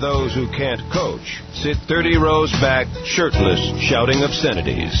 Apparently those who can't coach sit 30 rows back, shirtless, shouting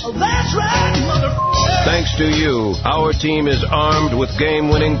obscenities. Oh, that's right, motherfucker. Thanks to you, our team is armed with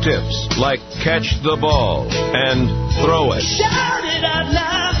game-winning tips like catch the ball and throw it. Shout it out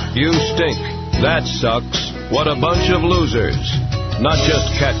loud. You stink. That sucks. What a bunch of losers. Not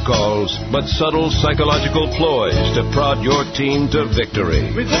just catcalls, but subtle psychological ploys to prod your team to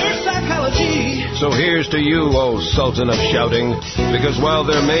victory. Reverse psychology. So here's to you, old Sultan of Shouting, because while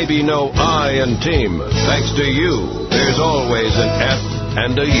there may be no I in team, thanks to you, there's always an F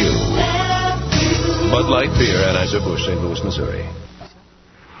and a U. Bud Light Beer, Anheuser-Busch, St. Louis, Missouri.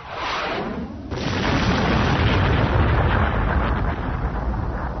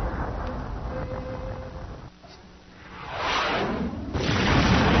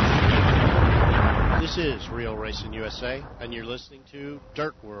 This is Real Racing USA, and you're listening to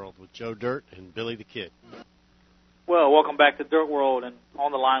Dirt World with Joe Dirt and Billy the Kid. Well, welcome back to Dirt World, and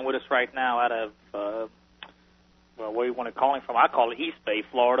on the line with us right now out of, well, where you want to call him from? I call it East Bay,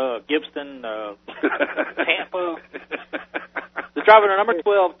 Florida, Gibson, Tampa. The driver, number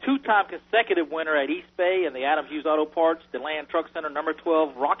 12, two-time consecutive winner at East Bay and the Adams Used Auto Parts, DeLand Truck Center, number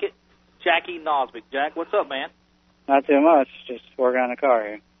 12, Rocket, Jackie Nosbisch. Jack, what's up, man? Not too much, just working on the car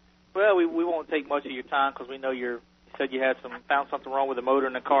here. Well, we won't take much of your time because we know you said you had found something wrong with the motor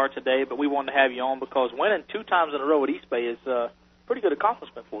in the car today, but we wanted to have you on because winning 2 times in a row at East Bay is a pretty good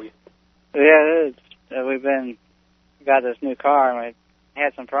accomplishment for you. Yeah, it is. We've got this new car, and we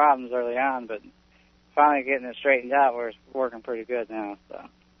had some problems early on, but finally getting it straightened out, we're working pretty good now. So,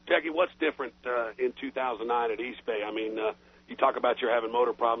 Jackie, what's different in 2009 at East Bay? I mean, you talk about you're having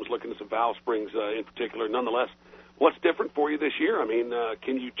motor problems, looking at some valve springs in particular. Nonetheless, what's different for you this year? I mean,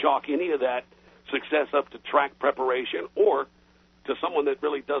 can you chalk any of that success up to track preparation, or to someone that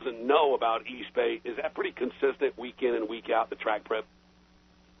really doesn't know about East Bay, is that pretty consistent week in and week out, the track prep?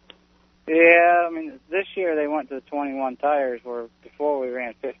 Yeah, I mean, this year they went to the 21 tires, where before we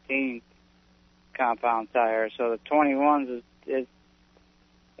ran 15 compound tires. So the 21s is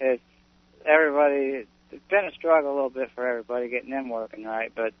everybody. It's been a struggle a little bit for everybody getting them working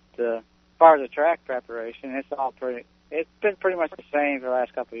right, but as far as the track preparation, it's been pretty much the same for the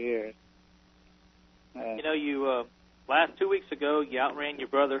last couple of years. You know, you last 2 weeks ago, you outran your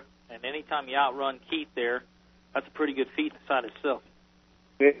brother, and anytime you outrun Keith there, that's a pretty good feat inside itself.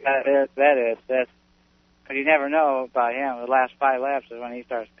 That is. Because you never know about him. The last 5 laps is when he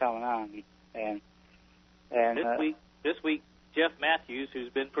starts coming on. And this week, Jeff Matthews,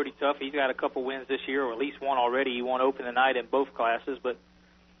 who's been pretty tough, he's got a couple wins this year, or at least one already. He won open tonight in both classes, but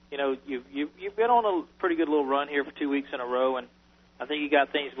you know, you've been on a pretty good little run here for 2 weeks in a row, and I think you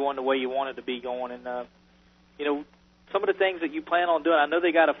got things going the way you want it to be going. And you know, some of the things that you plan on doing. I know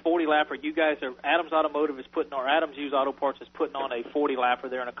they got a 40-lapper. You guys are Adams Automotive is putting, or Adams Used Auto Parts is putting on a 40-lapper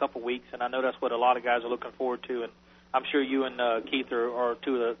there in a couple weeks, and I know that's what a lot of guys are looking forward to. And I'm sure you and Keith are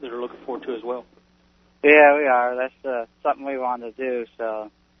two that are looking forward to as well. Yeah, we are. That's something we wanted to do.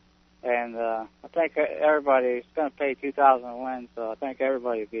 So, and I think everybody's going to pay $2,000 a win. So I think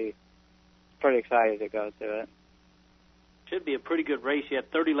everybody would be pretty excited to go to it. Should be a pretty good race. You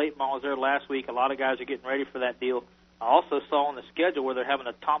had 30 late models there last week. A lot of guys are getting ready for that deal. I also saw on the schedule where they're having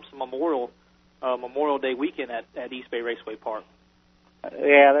a Thompson Memorial Day weekend at East Bay Raceway Park.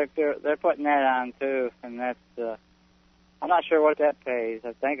 Yeah, they're putting that on too, and that's I'm not sure what that pays.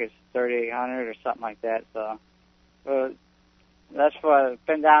 I think it's $3,800 or something like that. So that's why I've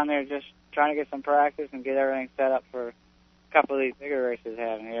been down there just trying to get some practice and get everything set up for a couple of these bigger races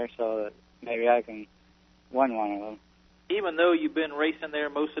having here, so that maybe I can win one of them. Even though you've been racing there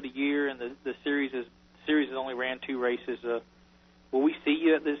most of the year, and the series has only ran 2 races, will we see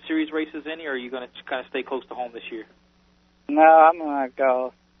you at the series races any, or are you going to kind of stay close to home this year? No, I'm gonna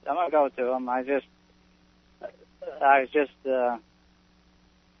go to them. I was just at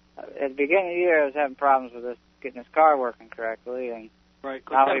the beginning of the year I was having problems with getting this car working correctly, and right.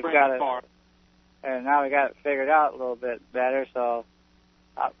 Now we got it figured out a little bit better. So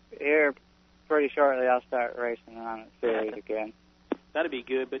here pretty shortly I'll start racing on the series again. That'd be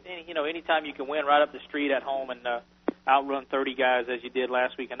good. But anytime you can win right up the street at home and outrun 30 guys as you did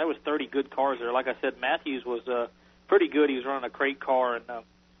last week, and there was 30 good cars there. Like I said, Matthews was pretty good. He was running a crate car, and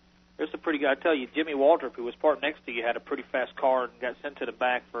there's a pretty good. I tell you, Jimmy Waldrop, who was parked next to you, had a pretty fast car and got sent to the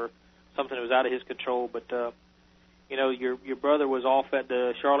back for something that was out of his control. But your brother was off at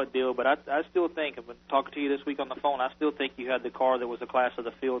the Charlotte deal, but I still think, I've been talking to you this week on the phone, I still think you had the car that was the class of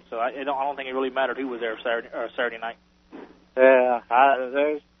the field. So I don't think it really mattered who was there Saturday night. Yeah,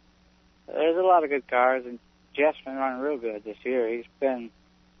 there's a lot of good cars, and Jeff's been running real good this year. He's been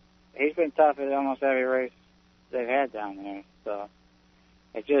tough at almost every race they've had down there. So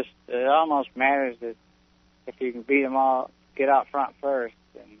it almost matters that if you can beat them all, get out front first,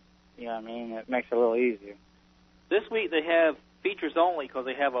 and you know what I mean. It makes it a little easier. This week they have features only because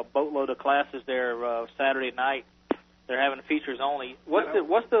they have a boatload of classes there Saturday night. They're having features only. What's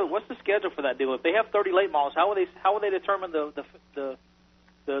the schedule for that deal? If they have 30 late models, how will they determine the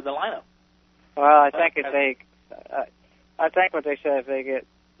lineup? Well, I think I think what they said,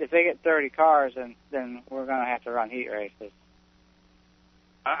 if they get 30 cars, then we're going to have to run heat races.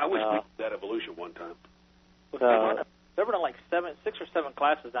 I wish we did that Evolution one time. They were running like 6 or 7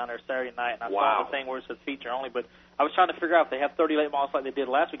 classes down there Saturday night, and I saw the thing where it said feature only. But I was trying to figure out if they have 30 late models like they did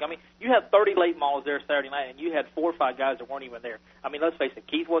last week. I mean, you had 30 late models there Saturday night, and you had 4 or 5 guys that weren't even there. I mean, let's face it,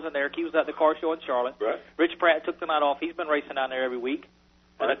 Keith wasn't there. Keith was at the car show in Charlotte. Right. Rich Pratt took the night off. He's been racing down there every week.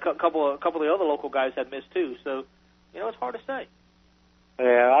 And a couple of the other local guys had missed too. So, it's hard to say.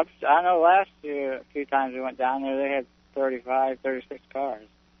 Yeah, I know last year a few times we went down there, they had 35, 36 cars.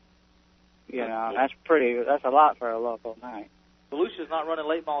 That's a lot for a local night. Volusia's not running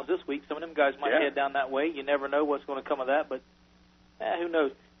late models this week. Some of them guys might head down that way. You never know what's going to come of that, but who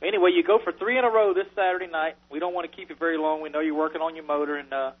knows? Anyway, you go for 3 in a row this Saturday night. We don't want to keep it very long. We know you're working on your motor,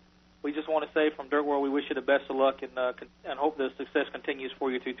 and we just want to say from Dirt World, we wish you the best of luck and hope the success continues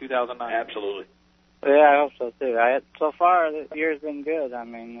for you through 2009. Absolutely. Yeah, I hope so too. So far, the year's been good. I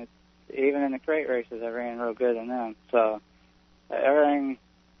mean, even in the crate races, I ran real good in them. So everything's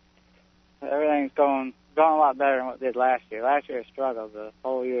going a lot better than what it did last year. Last year I struggled the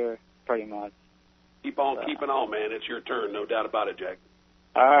whole year pretty much. Keep on keeping on, man. It's your turn, no doubt about it, Jack.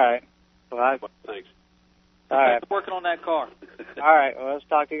 All right. Well, thanks. All right. Working on that car. All right. Well, let's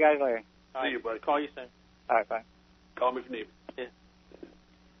talk to you guys later. All right. See you, buddy. Call you soon. All right, bye. Call me if you need me. Yeah.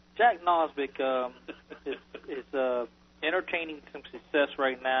 Jack Nosbisch is entertaining some success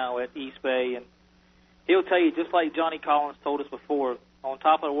right now at East Bay, and he'll tell you, just like Johnny Collins told us before, on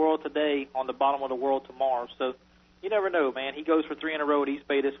top of the world today, on the bottom of the world tomorrow. So you never know, man. He goes for 3 in a row at East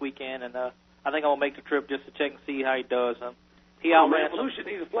Bay this weekend, and I think I'll make the trip just to check and see how he does. He outran Evolution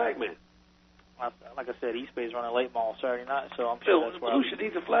needs a flag man. Like I said, East Bay's running late model Saturday night, so I'm sure that's where Evolution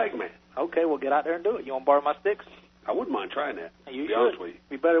needs a flag man. Okay, well, get out there and do it. You want to borrow my sticks? I wouldn't mind trying that. You be honest with you.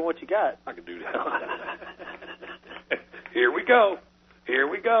 Be better than what you got. I can do that. Here we go.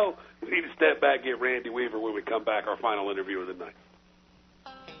 We need to step back, get Randy Weaver when we come back, our final interview of the night.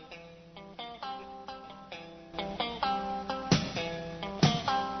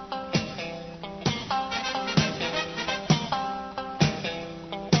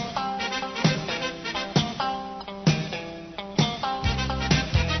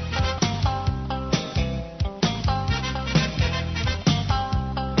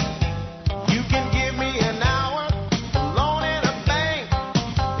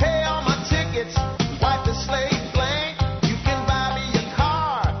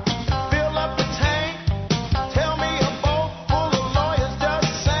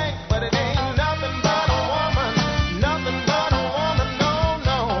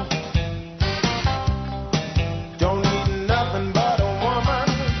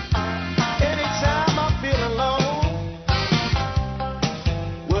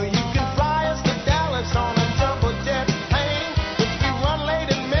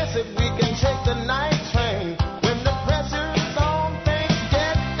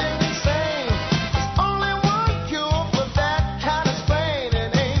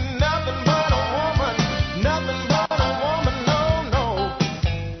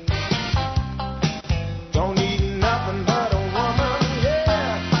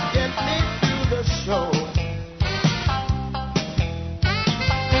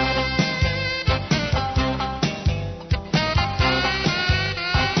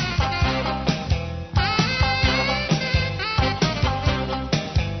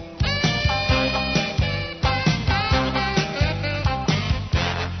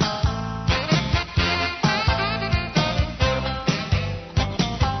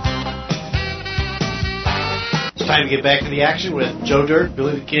 Time to get back to the action with Joe Dirt,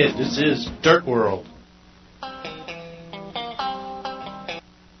 Billy the Kid. This is Dirt World.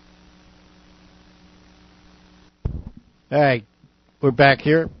 All right, we're back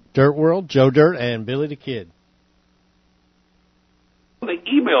here, Dirt World, Joe Dirt, and Billy the Kid. The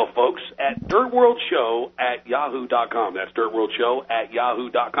email, folks, at dirtworldshow@yahoo.com. That's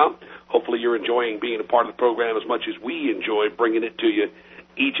dirtworldshow@yahoo.com. Hopefully you're enjoying being a part of the program as much as we enjoy bringing it to you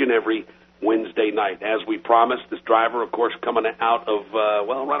each and every Wednesday night. As we promised, this driver, of course, coming out of,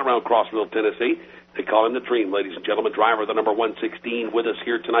 right around Crossville, Tennessee. They call him the Dream, ladies and gentlemen. Driver, the number 116, with us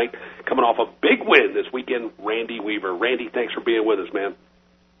here tonight, coming off a big win this weekend, Randy Weaver. Randy, thanks for being with us, man.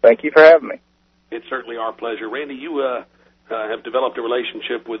 Thank you for having me. It's certainly our pleasure. Randy, you have developed a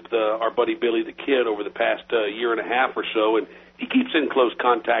relationship with our buddy Billy the Kid over the past year and a half or so, and he keeps in close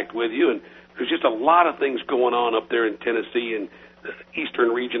contact with you, and there's just a lot of things going on up there in Tennessee and the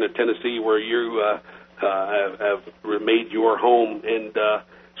eastern region of Tennessee where you have made your home, and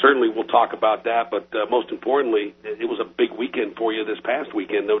certainly we'll talk about that, but most importantly, it was a big weekend for you this past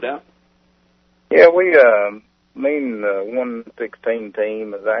weekend, no doubt. Yeah, me and the 116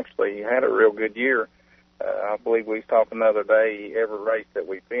 team has actually had a real good year. I believe we was talking the other day, every race that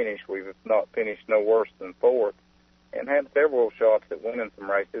we finished, we've not finished no worse than fourth, and had several shots at winning some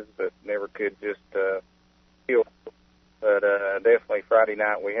races, but never could just kill. But definitely Friday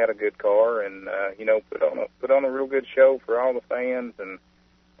night we had a good car, and put on a real good show for all the fans, and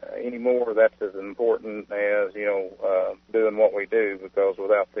anymore that's as important as doing what we do, because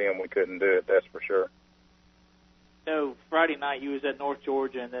without them we couldn't do it. That's for sure. Friday night you was at North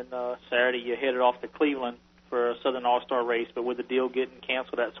Georgia, and then Saturday you headed off to Cleveland for a Southern All-Star race, but with the deal getting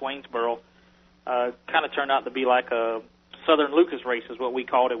canceled at Swainsboro, kind of turned out to be like a Southern Lucas race is what we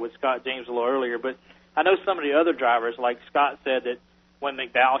called it with Scott James a little earlier. But I know some of the other drivers, like Scott said, that when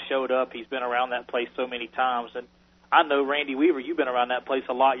McDowell showed up, he's been around that place so many times. And I know, Randy Weaver, you've been around that place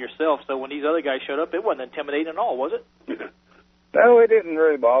a lot yourself, so when these other guys showed up, it wasn't intimidating at all, was it? No, it didn't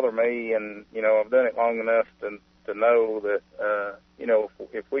really bother me, and, I've done it long enough to know that,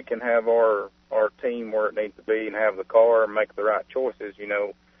 if we can have our team where it needs to be and have the car and make the right choices,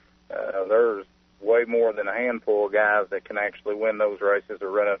 there's way more than a handful of guys that can actually win those races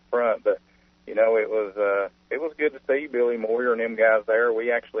or run up front. But, it was good to see Billy Moyer and them guys there.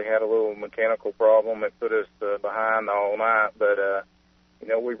 We actually had a little mechanical problem that put us behind all night, but,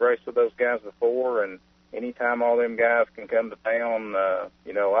 we've raced with those guys before, and anytime all them guys can come to town, I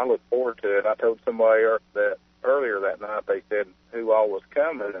look forward to it. I told somebody that earlier that night, they said who all was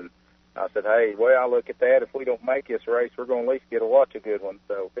coming, and I said, hey, the way I look at that, if we don't make this race, we're going to at least get to watch a good one.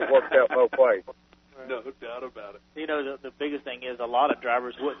 So it worked out both ways. No doubt about it. The biggest thing is a lot of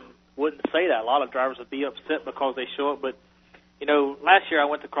drivers wouldn't say that. A lot of drivers would be upset because they show up. But, last year I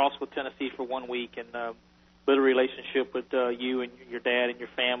went to Crossville, Tennessee for 1 week and built a relationship with you and your dad and your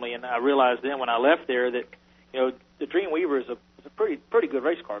family. And I realized then when I left there that, the Dream Weaver is a pretty good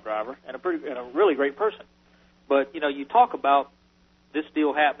race car driver and a really great person. But, you talk about this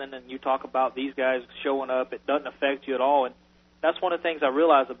deal happening and you talk about these guys showing up. It doesn't affect you at all. And that's one of the things I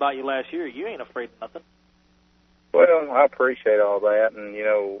realized about you last year. You ain't afraid of nothing. Well, I appreciate all that. And, I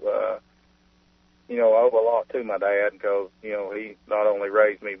owe a lot to my dad because, he not only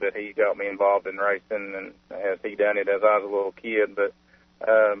raised me, but he got me involved in racing, and as he done it as I was a little kid. But,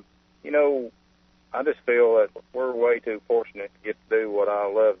 I just feel that we're way too fortunate to get to do what I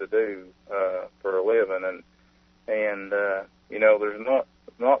love to do for a living. And there's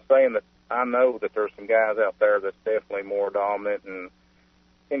not saying that I know that there's some guys out there that's definitely more dominant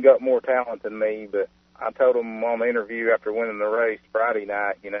and got more talent than me, but I told them on the interview after winning the race Friday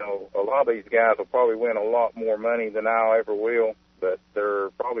night, a lot of these guys will probably win a lot more money than I ever will, but there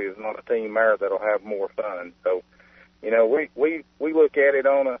probably is not a team there that'll have more fun. So, we look at it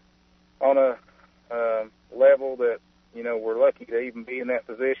on a level that, we're lucky to even be in that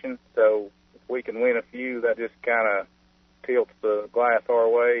position. So if we can win a few, that just kind of tilts the glass our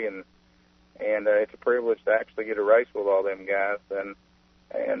way, and it's a privilege to actually get a race with all them guys.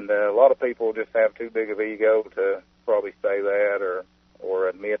 And a lot of people just have too big of ego to probably say that or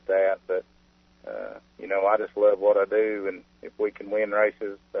admit that. But, I just love what I do, and if we can win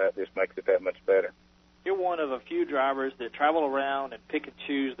races, that just makes it that much better. You're one of a few drivers that travel around and pick and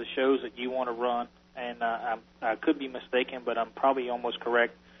choose the shows that you want to run. And I could be mistaken, but I'm probably almost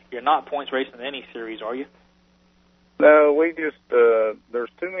correct. You're not points racing in any series, are you? No, we just,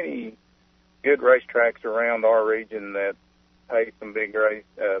 there's too many good racetracks around our region that pay some big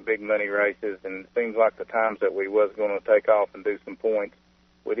money races, and it seems like the times that we was going to take off and do some points,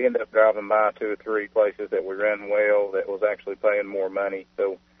 we'd end up driving by 2 or 3 places that we ran well that was actually paying more money.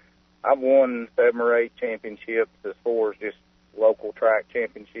 So I've won 7 or 8 championships as far as just local track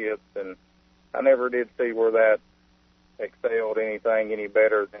championships, and I never did see where that excelled anything any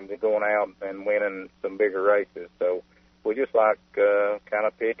better than going out and winning some bigger races. So we just like kind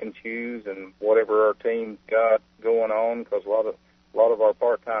of pick and choose and whatever our team's got going on, because a lot of our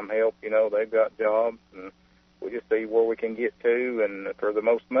part-time help, you know, they've got jobs, and we just see where we can get to, and for the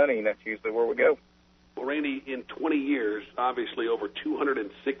most money, and that's usually where we go. Well, Randy, in 20 years, obviously over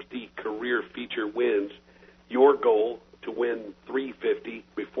 260 career feature wins, your goal to win 350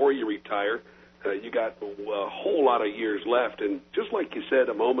 before you retire. You got a whole lot of years left, and just like you said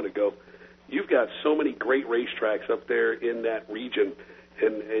a moment ago, you've got so many great racetracks up there in that region,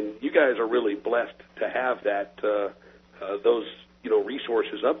 and you guys are really blessed to have that those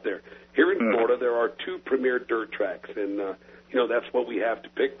resources up there. Here in Florida, there are 2 premier dirt tracks, and that's what we have to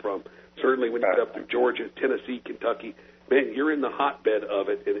pick from. Certainly, when you get up through Georgia, Tennessee, Kentucky, man, you're in the hotbed of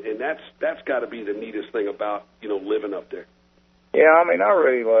it, and that's got to be the neatest thing about living up there. Yeah, I mean, I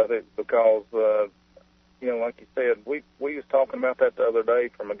really love it because, like you said, we was talking about that the other day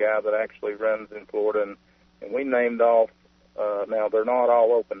from a guy that actually runs in Florida, and we named off, now they're not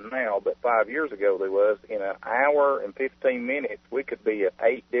all open now, but 5 years ago they was, in an hour and 15 minutes, we could be at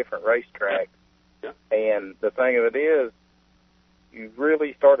 8 different racetracks. Yeah. And the thing of it is, you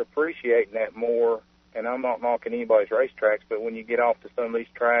really start appreciating that more, and I'm not knocking anybody's racetracks, but when you get off to some of these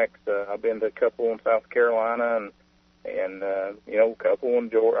tracks, I've been to a couple in South Carolina and a couple in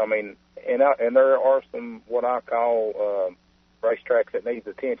Georgia. I mean, and there are some what I call racetracks that needs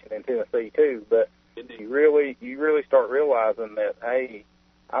attention in Tennessee too. But you really start realizing that, hey,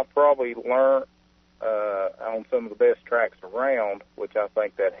 I probably learned on some of the best tracks around, which I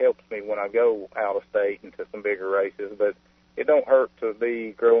think that helps me when I go out of state into some bigger races. But it don't hurt to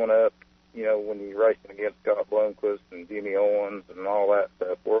be growing up, when you're racing against Scott Blomqvist and Jimmy Owens and all that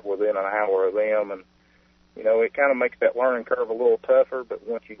stuff. We're within an hour of them, and it kind of makes that learning curve a little tougher, but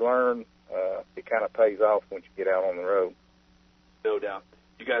once you learn, it kind of pays off once you get out on the road. No doubt.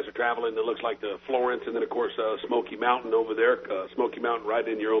 You guys are traveling, it looks like, to Florence, and then, of course, Smoky Mountain over there. Smoky Mountain right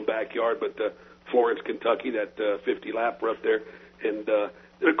in your own backyard, but Florence, Kentucky, that 50-lapper up there. And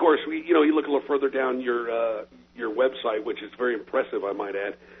of course, you look a little further down your website, which is very impressive, I might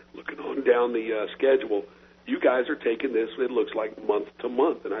add, looking on down the schedule. You guys are taking this, it looks like, month to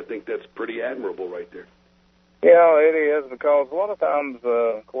month, and I think that's pretty admirable right there. Yeah, it is, because a lot of times,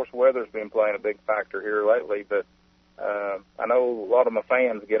 of course, weather's been playing a big factor here lately, but I know a lot of my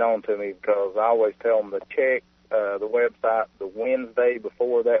fans get on to me because I always tell them to check the website the Wednesday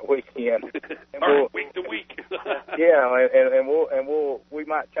before that weekend. And week to week. Yeah, and we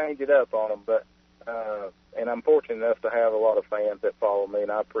might change it up on them, but and I'm fortunate enough to have a lot of fans that follow me,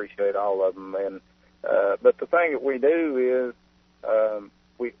 and I appreciate all of them. And but the thing that we do is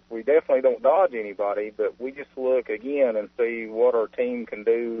we definitely don't dodge anybody, but we just look again and see what our team can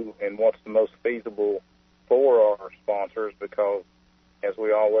do and what's the most feasible for our sponsors, because as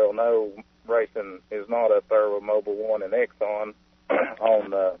we all well know, racing is not up there with Mobil 1 and Exxon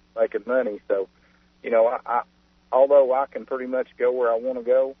on making money. So, although I can pretty much go where I want to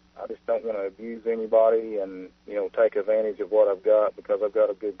go, I just don't want to abuse anybody and, take advantage of what I've got, because I've got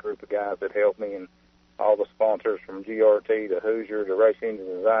a good group of guys that help me, and all the sponsors from GRT to Hoosier to Race Engine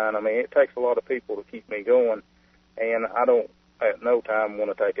Design. I mean, it takes a lot of people to keep me going, and I don't at no time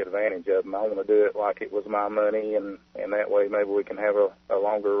want to take advantage of them. I want to do it like it was my money, and that way maybe we can have a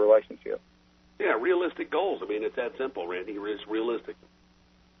longer relationship. Yeah, realistic goals. I mean, it's that simple, Randy. It's realistic.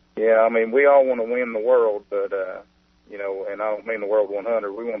 Yeah, I mean, we all want to win the world, but, and I don't mean the World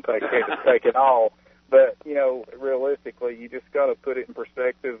 100. We want to take it all. But, realistically, you just got to put it in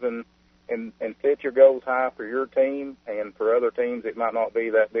perspective and set your goals high for your team, and for other teams it might not be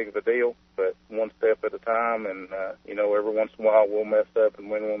that big of a deal, but one step at a time. And every once in a while we'll mess up and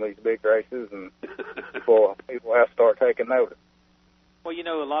win one of these big races, and people have to start taking notice. Well,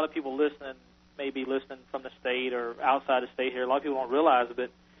 a lot of people maybe listening from the state or outside the state here, a lot of people don't realize it,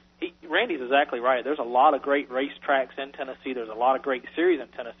 but Randy's exactly right. There's a lot of great racetracks in Tennessee. There's a lot of great series in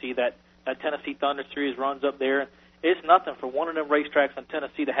Tennessee. That Tennessee Thunder Series runs up there. It's nothing for one of them racetracks in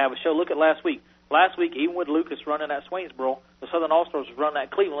Tennessee to have a show. Look at last week. Last week, even with Lucas running at Swainsboro, the Southern Allstars was running at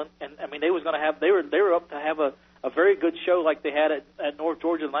Cleveland, and I mean they were up to have a very good show like they had at North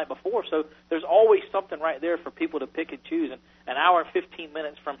Georgia the night before. So there's always something right there for people to pick and choose. And an hour and 15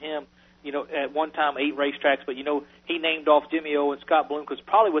 minutes from him, at one time 8 racetracks, but he named off Jimmy O and Scott Blomqvist.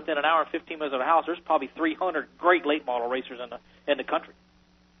 Probably within an hour and 15 minutes of the house, there's probably 300 great late model racers in the country.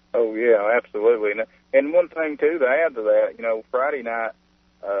 Oh yeah, absolutely. And one thing too to add to that, Friday night,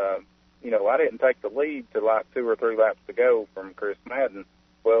 I didn't take the lead to like 2 or 3 laps to go from Chris Madden,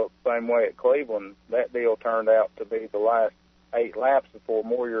 Well, same way at Cleveland, that deal turned out to be the last 8 laps before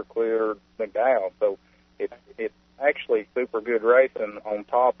Moyer cleared McDowell. So it's actually super good racing on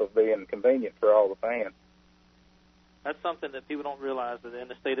top of being convenient for all the fans. That's something that people don't realize, that in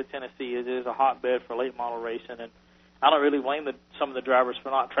the state of Tennessee, it is a hotbed for late model racing, and I don't really blame some of the drivers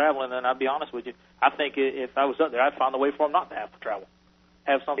for not traveling. And I'll be honest with you, I think if I was up there, I'd find a way for them not to have to travel,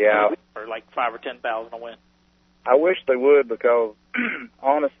 have something for like 5,000 or 10,000 to win. I wish they would, because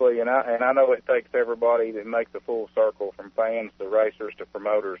honestly, and I know it takes everybody to make the full circle, from fans to racers to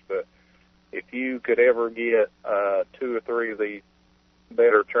promoters, but if you could ever get 2 or 3 of these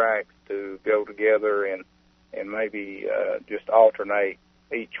better tracks to go together and maybe just alternate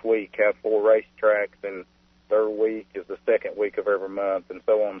each week, have 4 race tracks, and their week is the second week of every month, and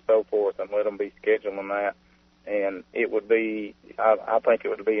so on and so forth, and let them be scheduling that. And it would be, I think it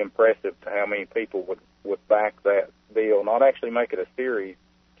would be impressive to how many people would back that deal. Not actually make it a series,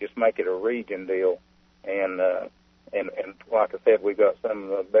 just make it a region deal. And like I said, we've got some of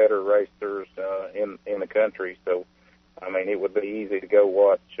the better racers in the country. So, I mean, it would be easy to go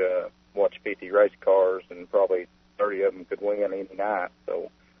watch 50 race cars, and probably 30 of them could win any night.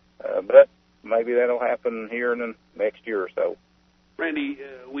 So, but maybe that'll happen here in the next year or so. Randy,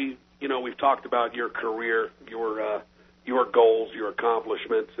 we've talked about your career, your goals, your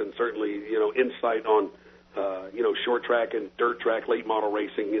accomplishments, and certainly, insight on, short track and dirt track late model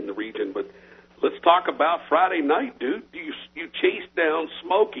racing in the region. But let's talk about Friday night, dude. You chased down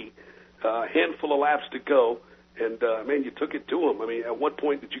Smokey, a handful of laps to go, and, man, you took it to him. I mean, at what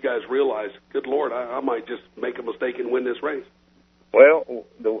point did you guys realize, good Lord, I might just make a mistake and win this race? Well,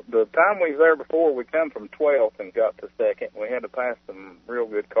 the time we was there before, we come from 12th and got to second. We had to pass some real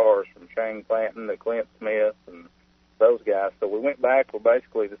good cars, from Shane Clanton to Clint Smith and those guys. So we went back with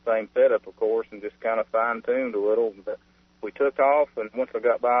basically the same setup, of course, and just kind of fine-tuned a little. But we took off, and once I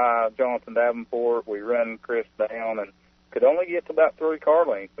got by Jonathan Davenport, we run Chris down and could only get to about 3 car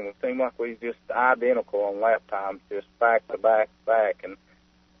lengths, and it seemed like we was just identical on lap times, just back to back to back. And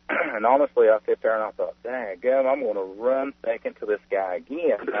honestly, I sit there and I thought, dang, I'm going to run second to this guy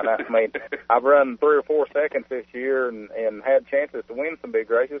again. And I mean, I've run 3 or 4 seconds this year and had chances to win some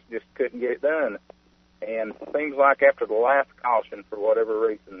big races, just couldn't get it done. And things like after the last caution, for whatever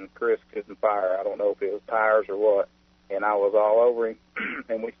reason, Chris couldn't fire. I don't know if it was tires or what. And I was all over him,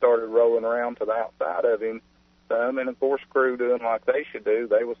 and we started rolling around to the outside of him. And, of course, crew doing like they should do.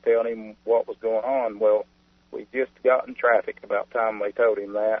 They was telling him what was going on. Well, we just got in traffic about the time they told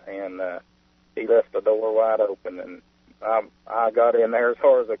him that, and he left the door wide open. And I got in there as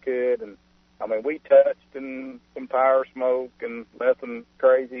hard as I could, and, I mean, we touched and some tire smoke and nothing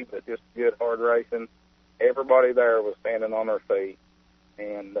crazy, but just good, hard racing. Everybody there was standing on their feet,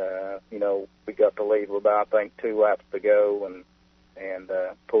 and, we got the lead with about, I think, 2 laps to go and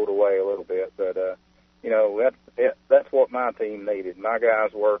pulled away a little bit. But, that's what my team needed. My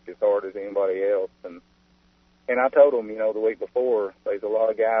guys worked as hard as anybody else, and I told them, the week before, there's a lot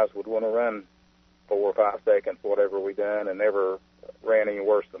of guys would want to run 4 or 5 seconds, whatever we done, and never ran any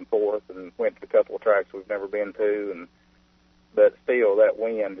worse than 4th, and went to a couple of tracks we've never been to. But still, that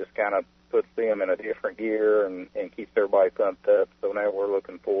win just kind of puts them in a different gear and keeps everybody pumped up. So now we're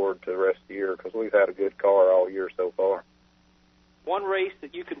looking forward to the rest of the year, because we've had a good car all year so far. One race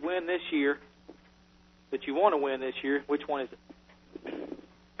that you could win this year, that you want to win this year, which one is it?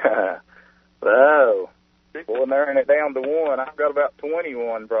 Oh. Well, narrowing it down to 1, I've got about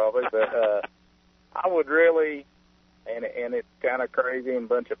 21 probably, but I would really, and it's kind of crazy, and a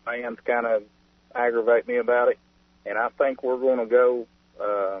bunch of fans kind of aggravate me about it, and I think we're going to go,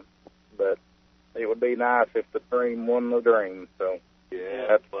 but it would be nice if the dream won the dream. So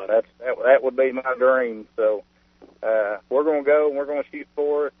yeah, that would be my dream. So we're going to go and we're going to shoot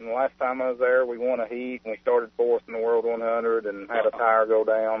for it. And the last time I was there, we won a heat and we started 4th in the World 100 and had a tire go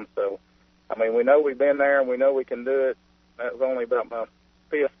down. So I mean, we know we've been there and we know we can do it. That was only about my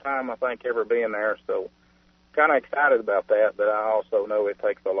 5th time, I think, ever being there. So kind of excited about that, but I also know it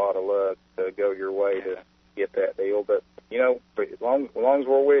takes a lot of luck to go your way to get that deal. But, as long as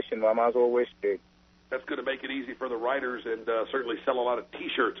we're wishing, I might as well wish big. That's going to make it easy for the riders and certainly sell a lot of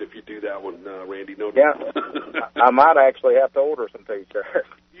T-shirts if you do that one, Randy. No yeah, I might actually have to order some T-shirts.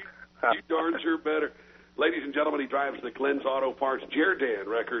 You darn sure better. Ladies and gentlemen, he drives the Glenn's Auto Parts Jerdan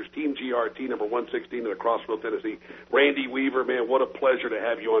Wreckers, Team GRT number 116 in Crossville, Tennessee. Randy Weaver, man, what a pleasure to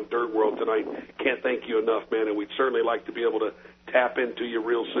have you on Dirt World tonight. Can't thank you enough, man, and we'd certainly like to be able to tap into you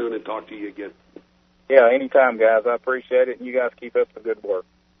real soon and talk to you again. Yeah, anytime, guys. I appreciate it, and you guys keep up the good work.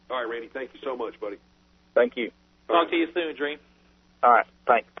 All right, Randy, thank you so much, buddy. Thank you. Talk to you soon, Dream. All right,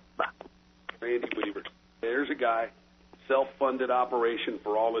 thanks. Bye. Randy Weaver. There's a guy self-funded operation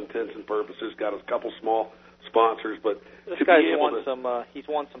for all intents and purposes. Got a couple small sponsors, but this to guy's be able won some. He's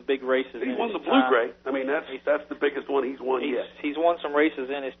won some big races. He's in won his the Blue time. Gray. I mean, that's the biggest one he's won yet. He's won some races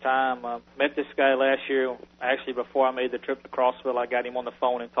in his time. Met this guy last year. Actually, before I made the trip to Crossville, I got him on the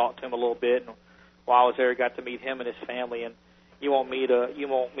phone and talked to him a little bit. And while I was there, I got to meet him and his family. And you won't meet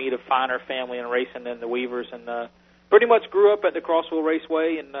a finer family in racing than the Weavers. And pretty much grew up at the Crossville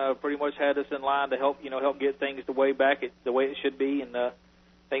Raceway, and pretty much had us in line to help get things the way it should be. And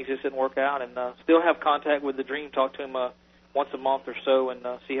things just didn't work out. And still have contact with the Dream. Talk to him once a month or so and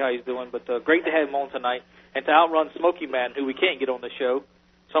see how he's doing. But great to have him on tonight. And to outrun Smoky Man, who we can't get on the show.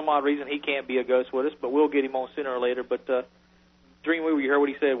 Some odd reason he can't be a ghost with us, but we'll get him on sooner or later. But Dream Weaver, you heard what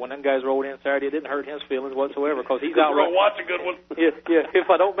he said. When them guys rolled in Saturday, it didn't hurt his feelings whatsoever because he's out. We're going to watch a good one. Yeah. If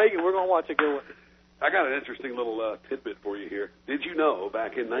I don't make it, we're going to watch a good one. I got an interesting little tidbit for you here. Did you know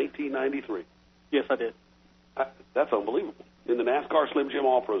back in 1993? Yes, I did. That's unbelievable. In the NASCAR Slim Jim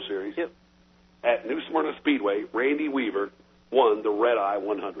All-Pro Series, yep, at New Smyrna Speedway, Randy Weaver won the Red Eye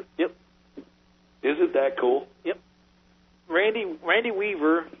 100. Yep. Isn't that cool? Yep. Randy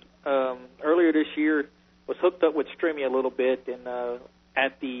Weaver earlier this year was hooked up with Strimmy a little bit, and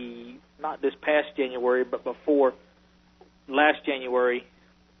not this past January, but before last January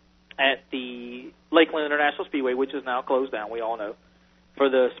at the Lakeland International Speedway, which is now closed down, we all know, for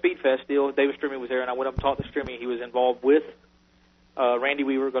the Speed Fest deal. David Strimmy was there, and I went up and talked to Strimmy. He was involved with Randy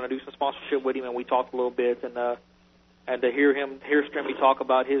Weaver, going to do some sponsorship with him, and we talked a little bit, and to hear Strimmy talk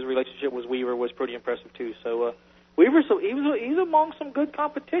about his relationship with Weaver was pretty impressive too. So Weaver, he's among some good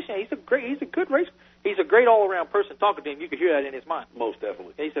competition. He's a good racer. He's a great all-around person. Talking to him, you could hear that in his mind. Most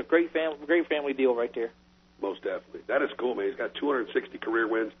definitely. He's a great family deal right there. Most definitely. That is cool, man. He's got 260 career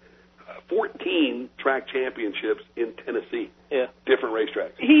wins, 14 track championships in Tennessee. Yeah. Different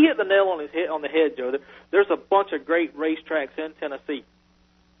racetracks. He hit the nail on the head, Joe. There's a bunch of great racetracks in Tennessee.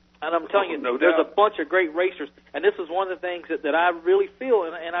 And I'm telling you, there's a bunch of great racers. And this is one of the things that I really feel,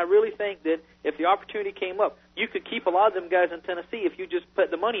 and I really think that if the opportunity came up, you could keep a lot of them guys in Tennessee if you just put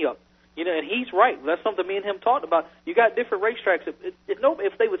the money up. And he's right. That's something me and him talked about. You got different racetracks.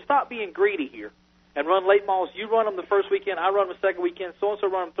 If they would stop being greedy here and run late models, you run them the first weekend, I run them the second weekend,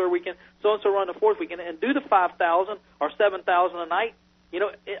 so-and-so run them third weekend, so-and-so run the fourth weekend, and do the 5,000 or 7,000 a night,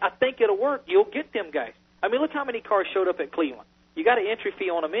 I think it'll work. You'll get them guys. I mean, look how many cars showed up at Cleveland. You got an entry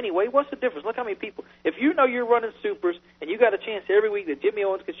fee on them anyway. What's the difference? Look how many people. If you know you're running supers and you got a chance every week that Jimmy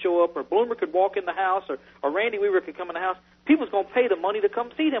Owens could show up or Bloomer could walk in the house or Randy Weaver could come in the house, people's going to pay the money to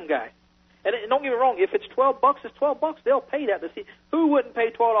come see them guys. And don't get me wrong, if it's $12, it's $12. They'll pay that to see. Who wouldn't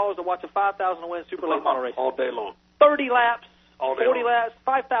pay $12 to watch a 5,000 win super late model race? All day long. 30 laps, all day 40 long. laps,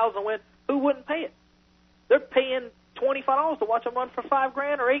 5,000 win. Who wouldn't pay it? They're paying $25 to watch them run for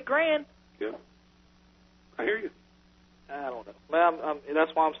 $5,000 or $8,000. Yeah, I hear you. I don't know. Well,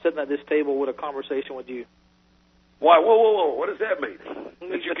 that's why I'm sitting at this table with a conversation with you. Why? Whoa. What does that mean?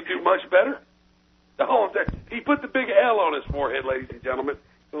 That you can do much better? Oh, he put the big L on his forehead, ladies and gentlemen.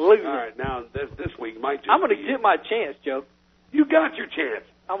 Loser. All right, now this week might just I'm going to get my chance, Joe. You got your chance.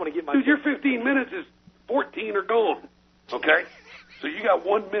 I'm going to get my chance. Dude, your 15 minutes is 14 are gone, okay? So you got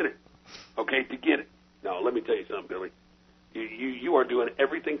 1 minute, okay, to get it. Now, let me tell you something, Billy. You are doing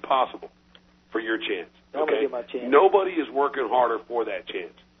everything possible for your chance, okay? I'm going to get my chance. Nobody is working harder for that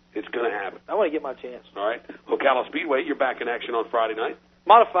chance. It's going to happen. I want to get my chance. All right. Ocala Speedway, you're back in action on Friday night.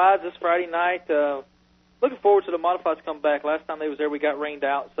 Modifieds this Friday night. Looking forward to the Modifieds come back. Last time they was there, we got rained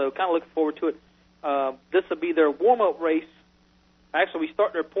out, so kind of looking forward to it. This will be their warm-up race. Actually, we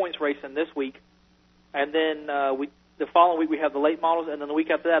start their points racing this week, and then the following week we have the late models, and then the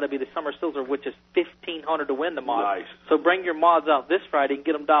week after that it'll be the Summer Silver, which is $1,500 to win the mod. Nice. So bring your mods out this Friday and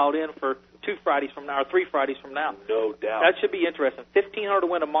get them dialed in for 2 Fridays from now or 3 Fridays from now. No doubt. That should be interesting. $1,500 to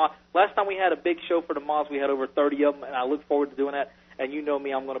win a mod. Last time we had a big show for the mods, we had over 30 of them, and I look forward to doing that. And you know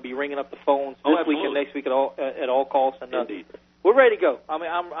me, I'm going to be ringing up the phones this week and next week at all costs. And Indeed. We're ready to go. I mean,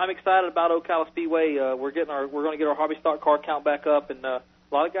 I'm excited about Ocala Speedway. We're going to get our hobby stock car count back up, and a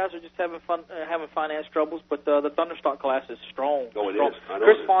lot of guys are just having finance troubles. But the Thunderstock class is strong. Oh, it strong. is. I know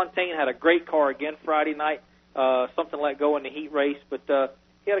Chris it is. Fontaine had a great car again Friday night. Something let go in the heat race, but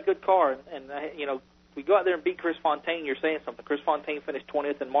he had a good car. And we go out there and beat Chris Fontaine. You're saying something. Chris Fontaine finished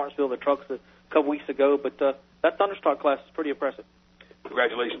 20th in Martinsville, the trucks, a couple weeks ago. But that Thunderstock class is pretty impressive.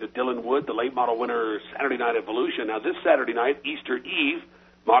 Congratulations to Dylan Wood, the late model winner, Saturday Night Evolution. Now, this Saturday night, Easter Eve,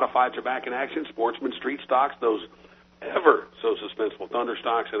 Modifieds are back in action. Sportsman, Street Stocks, those ever so suspenseful Thunder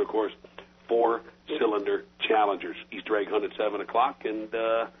Stocks, and, of course, 4-cylinder Challengers. Easter egg hunt at 7 o'clock, and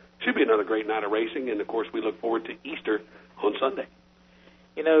should be another great night of racing. And, of course, we look forward to Easter on Sunday.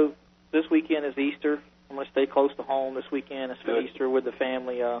 This weekend is Easter. I'm going to stay close to home this weekend and spend Easter with the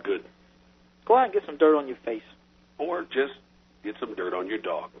family. Good. Go out and get some dirt on your face. Or just get some dirt on your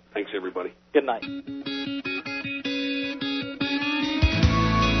dog. Thanks, everybody. Good night.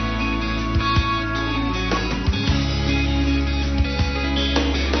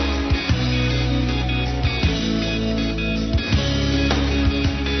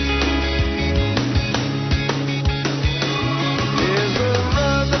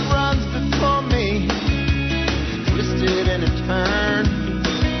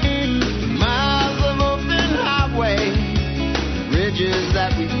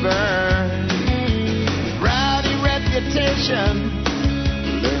 That we burn, rowdy reputation,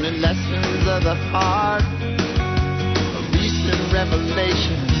 learning lessons of the heart, a recent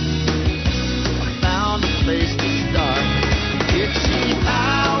revelation, I found a place to start. It's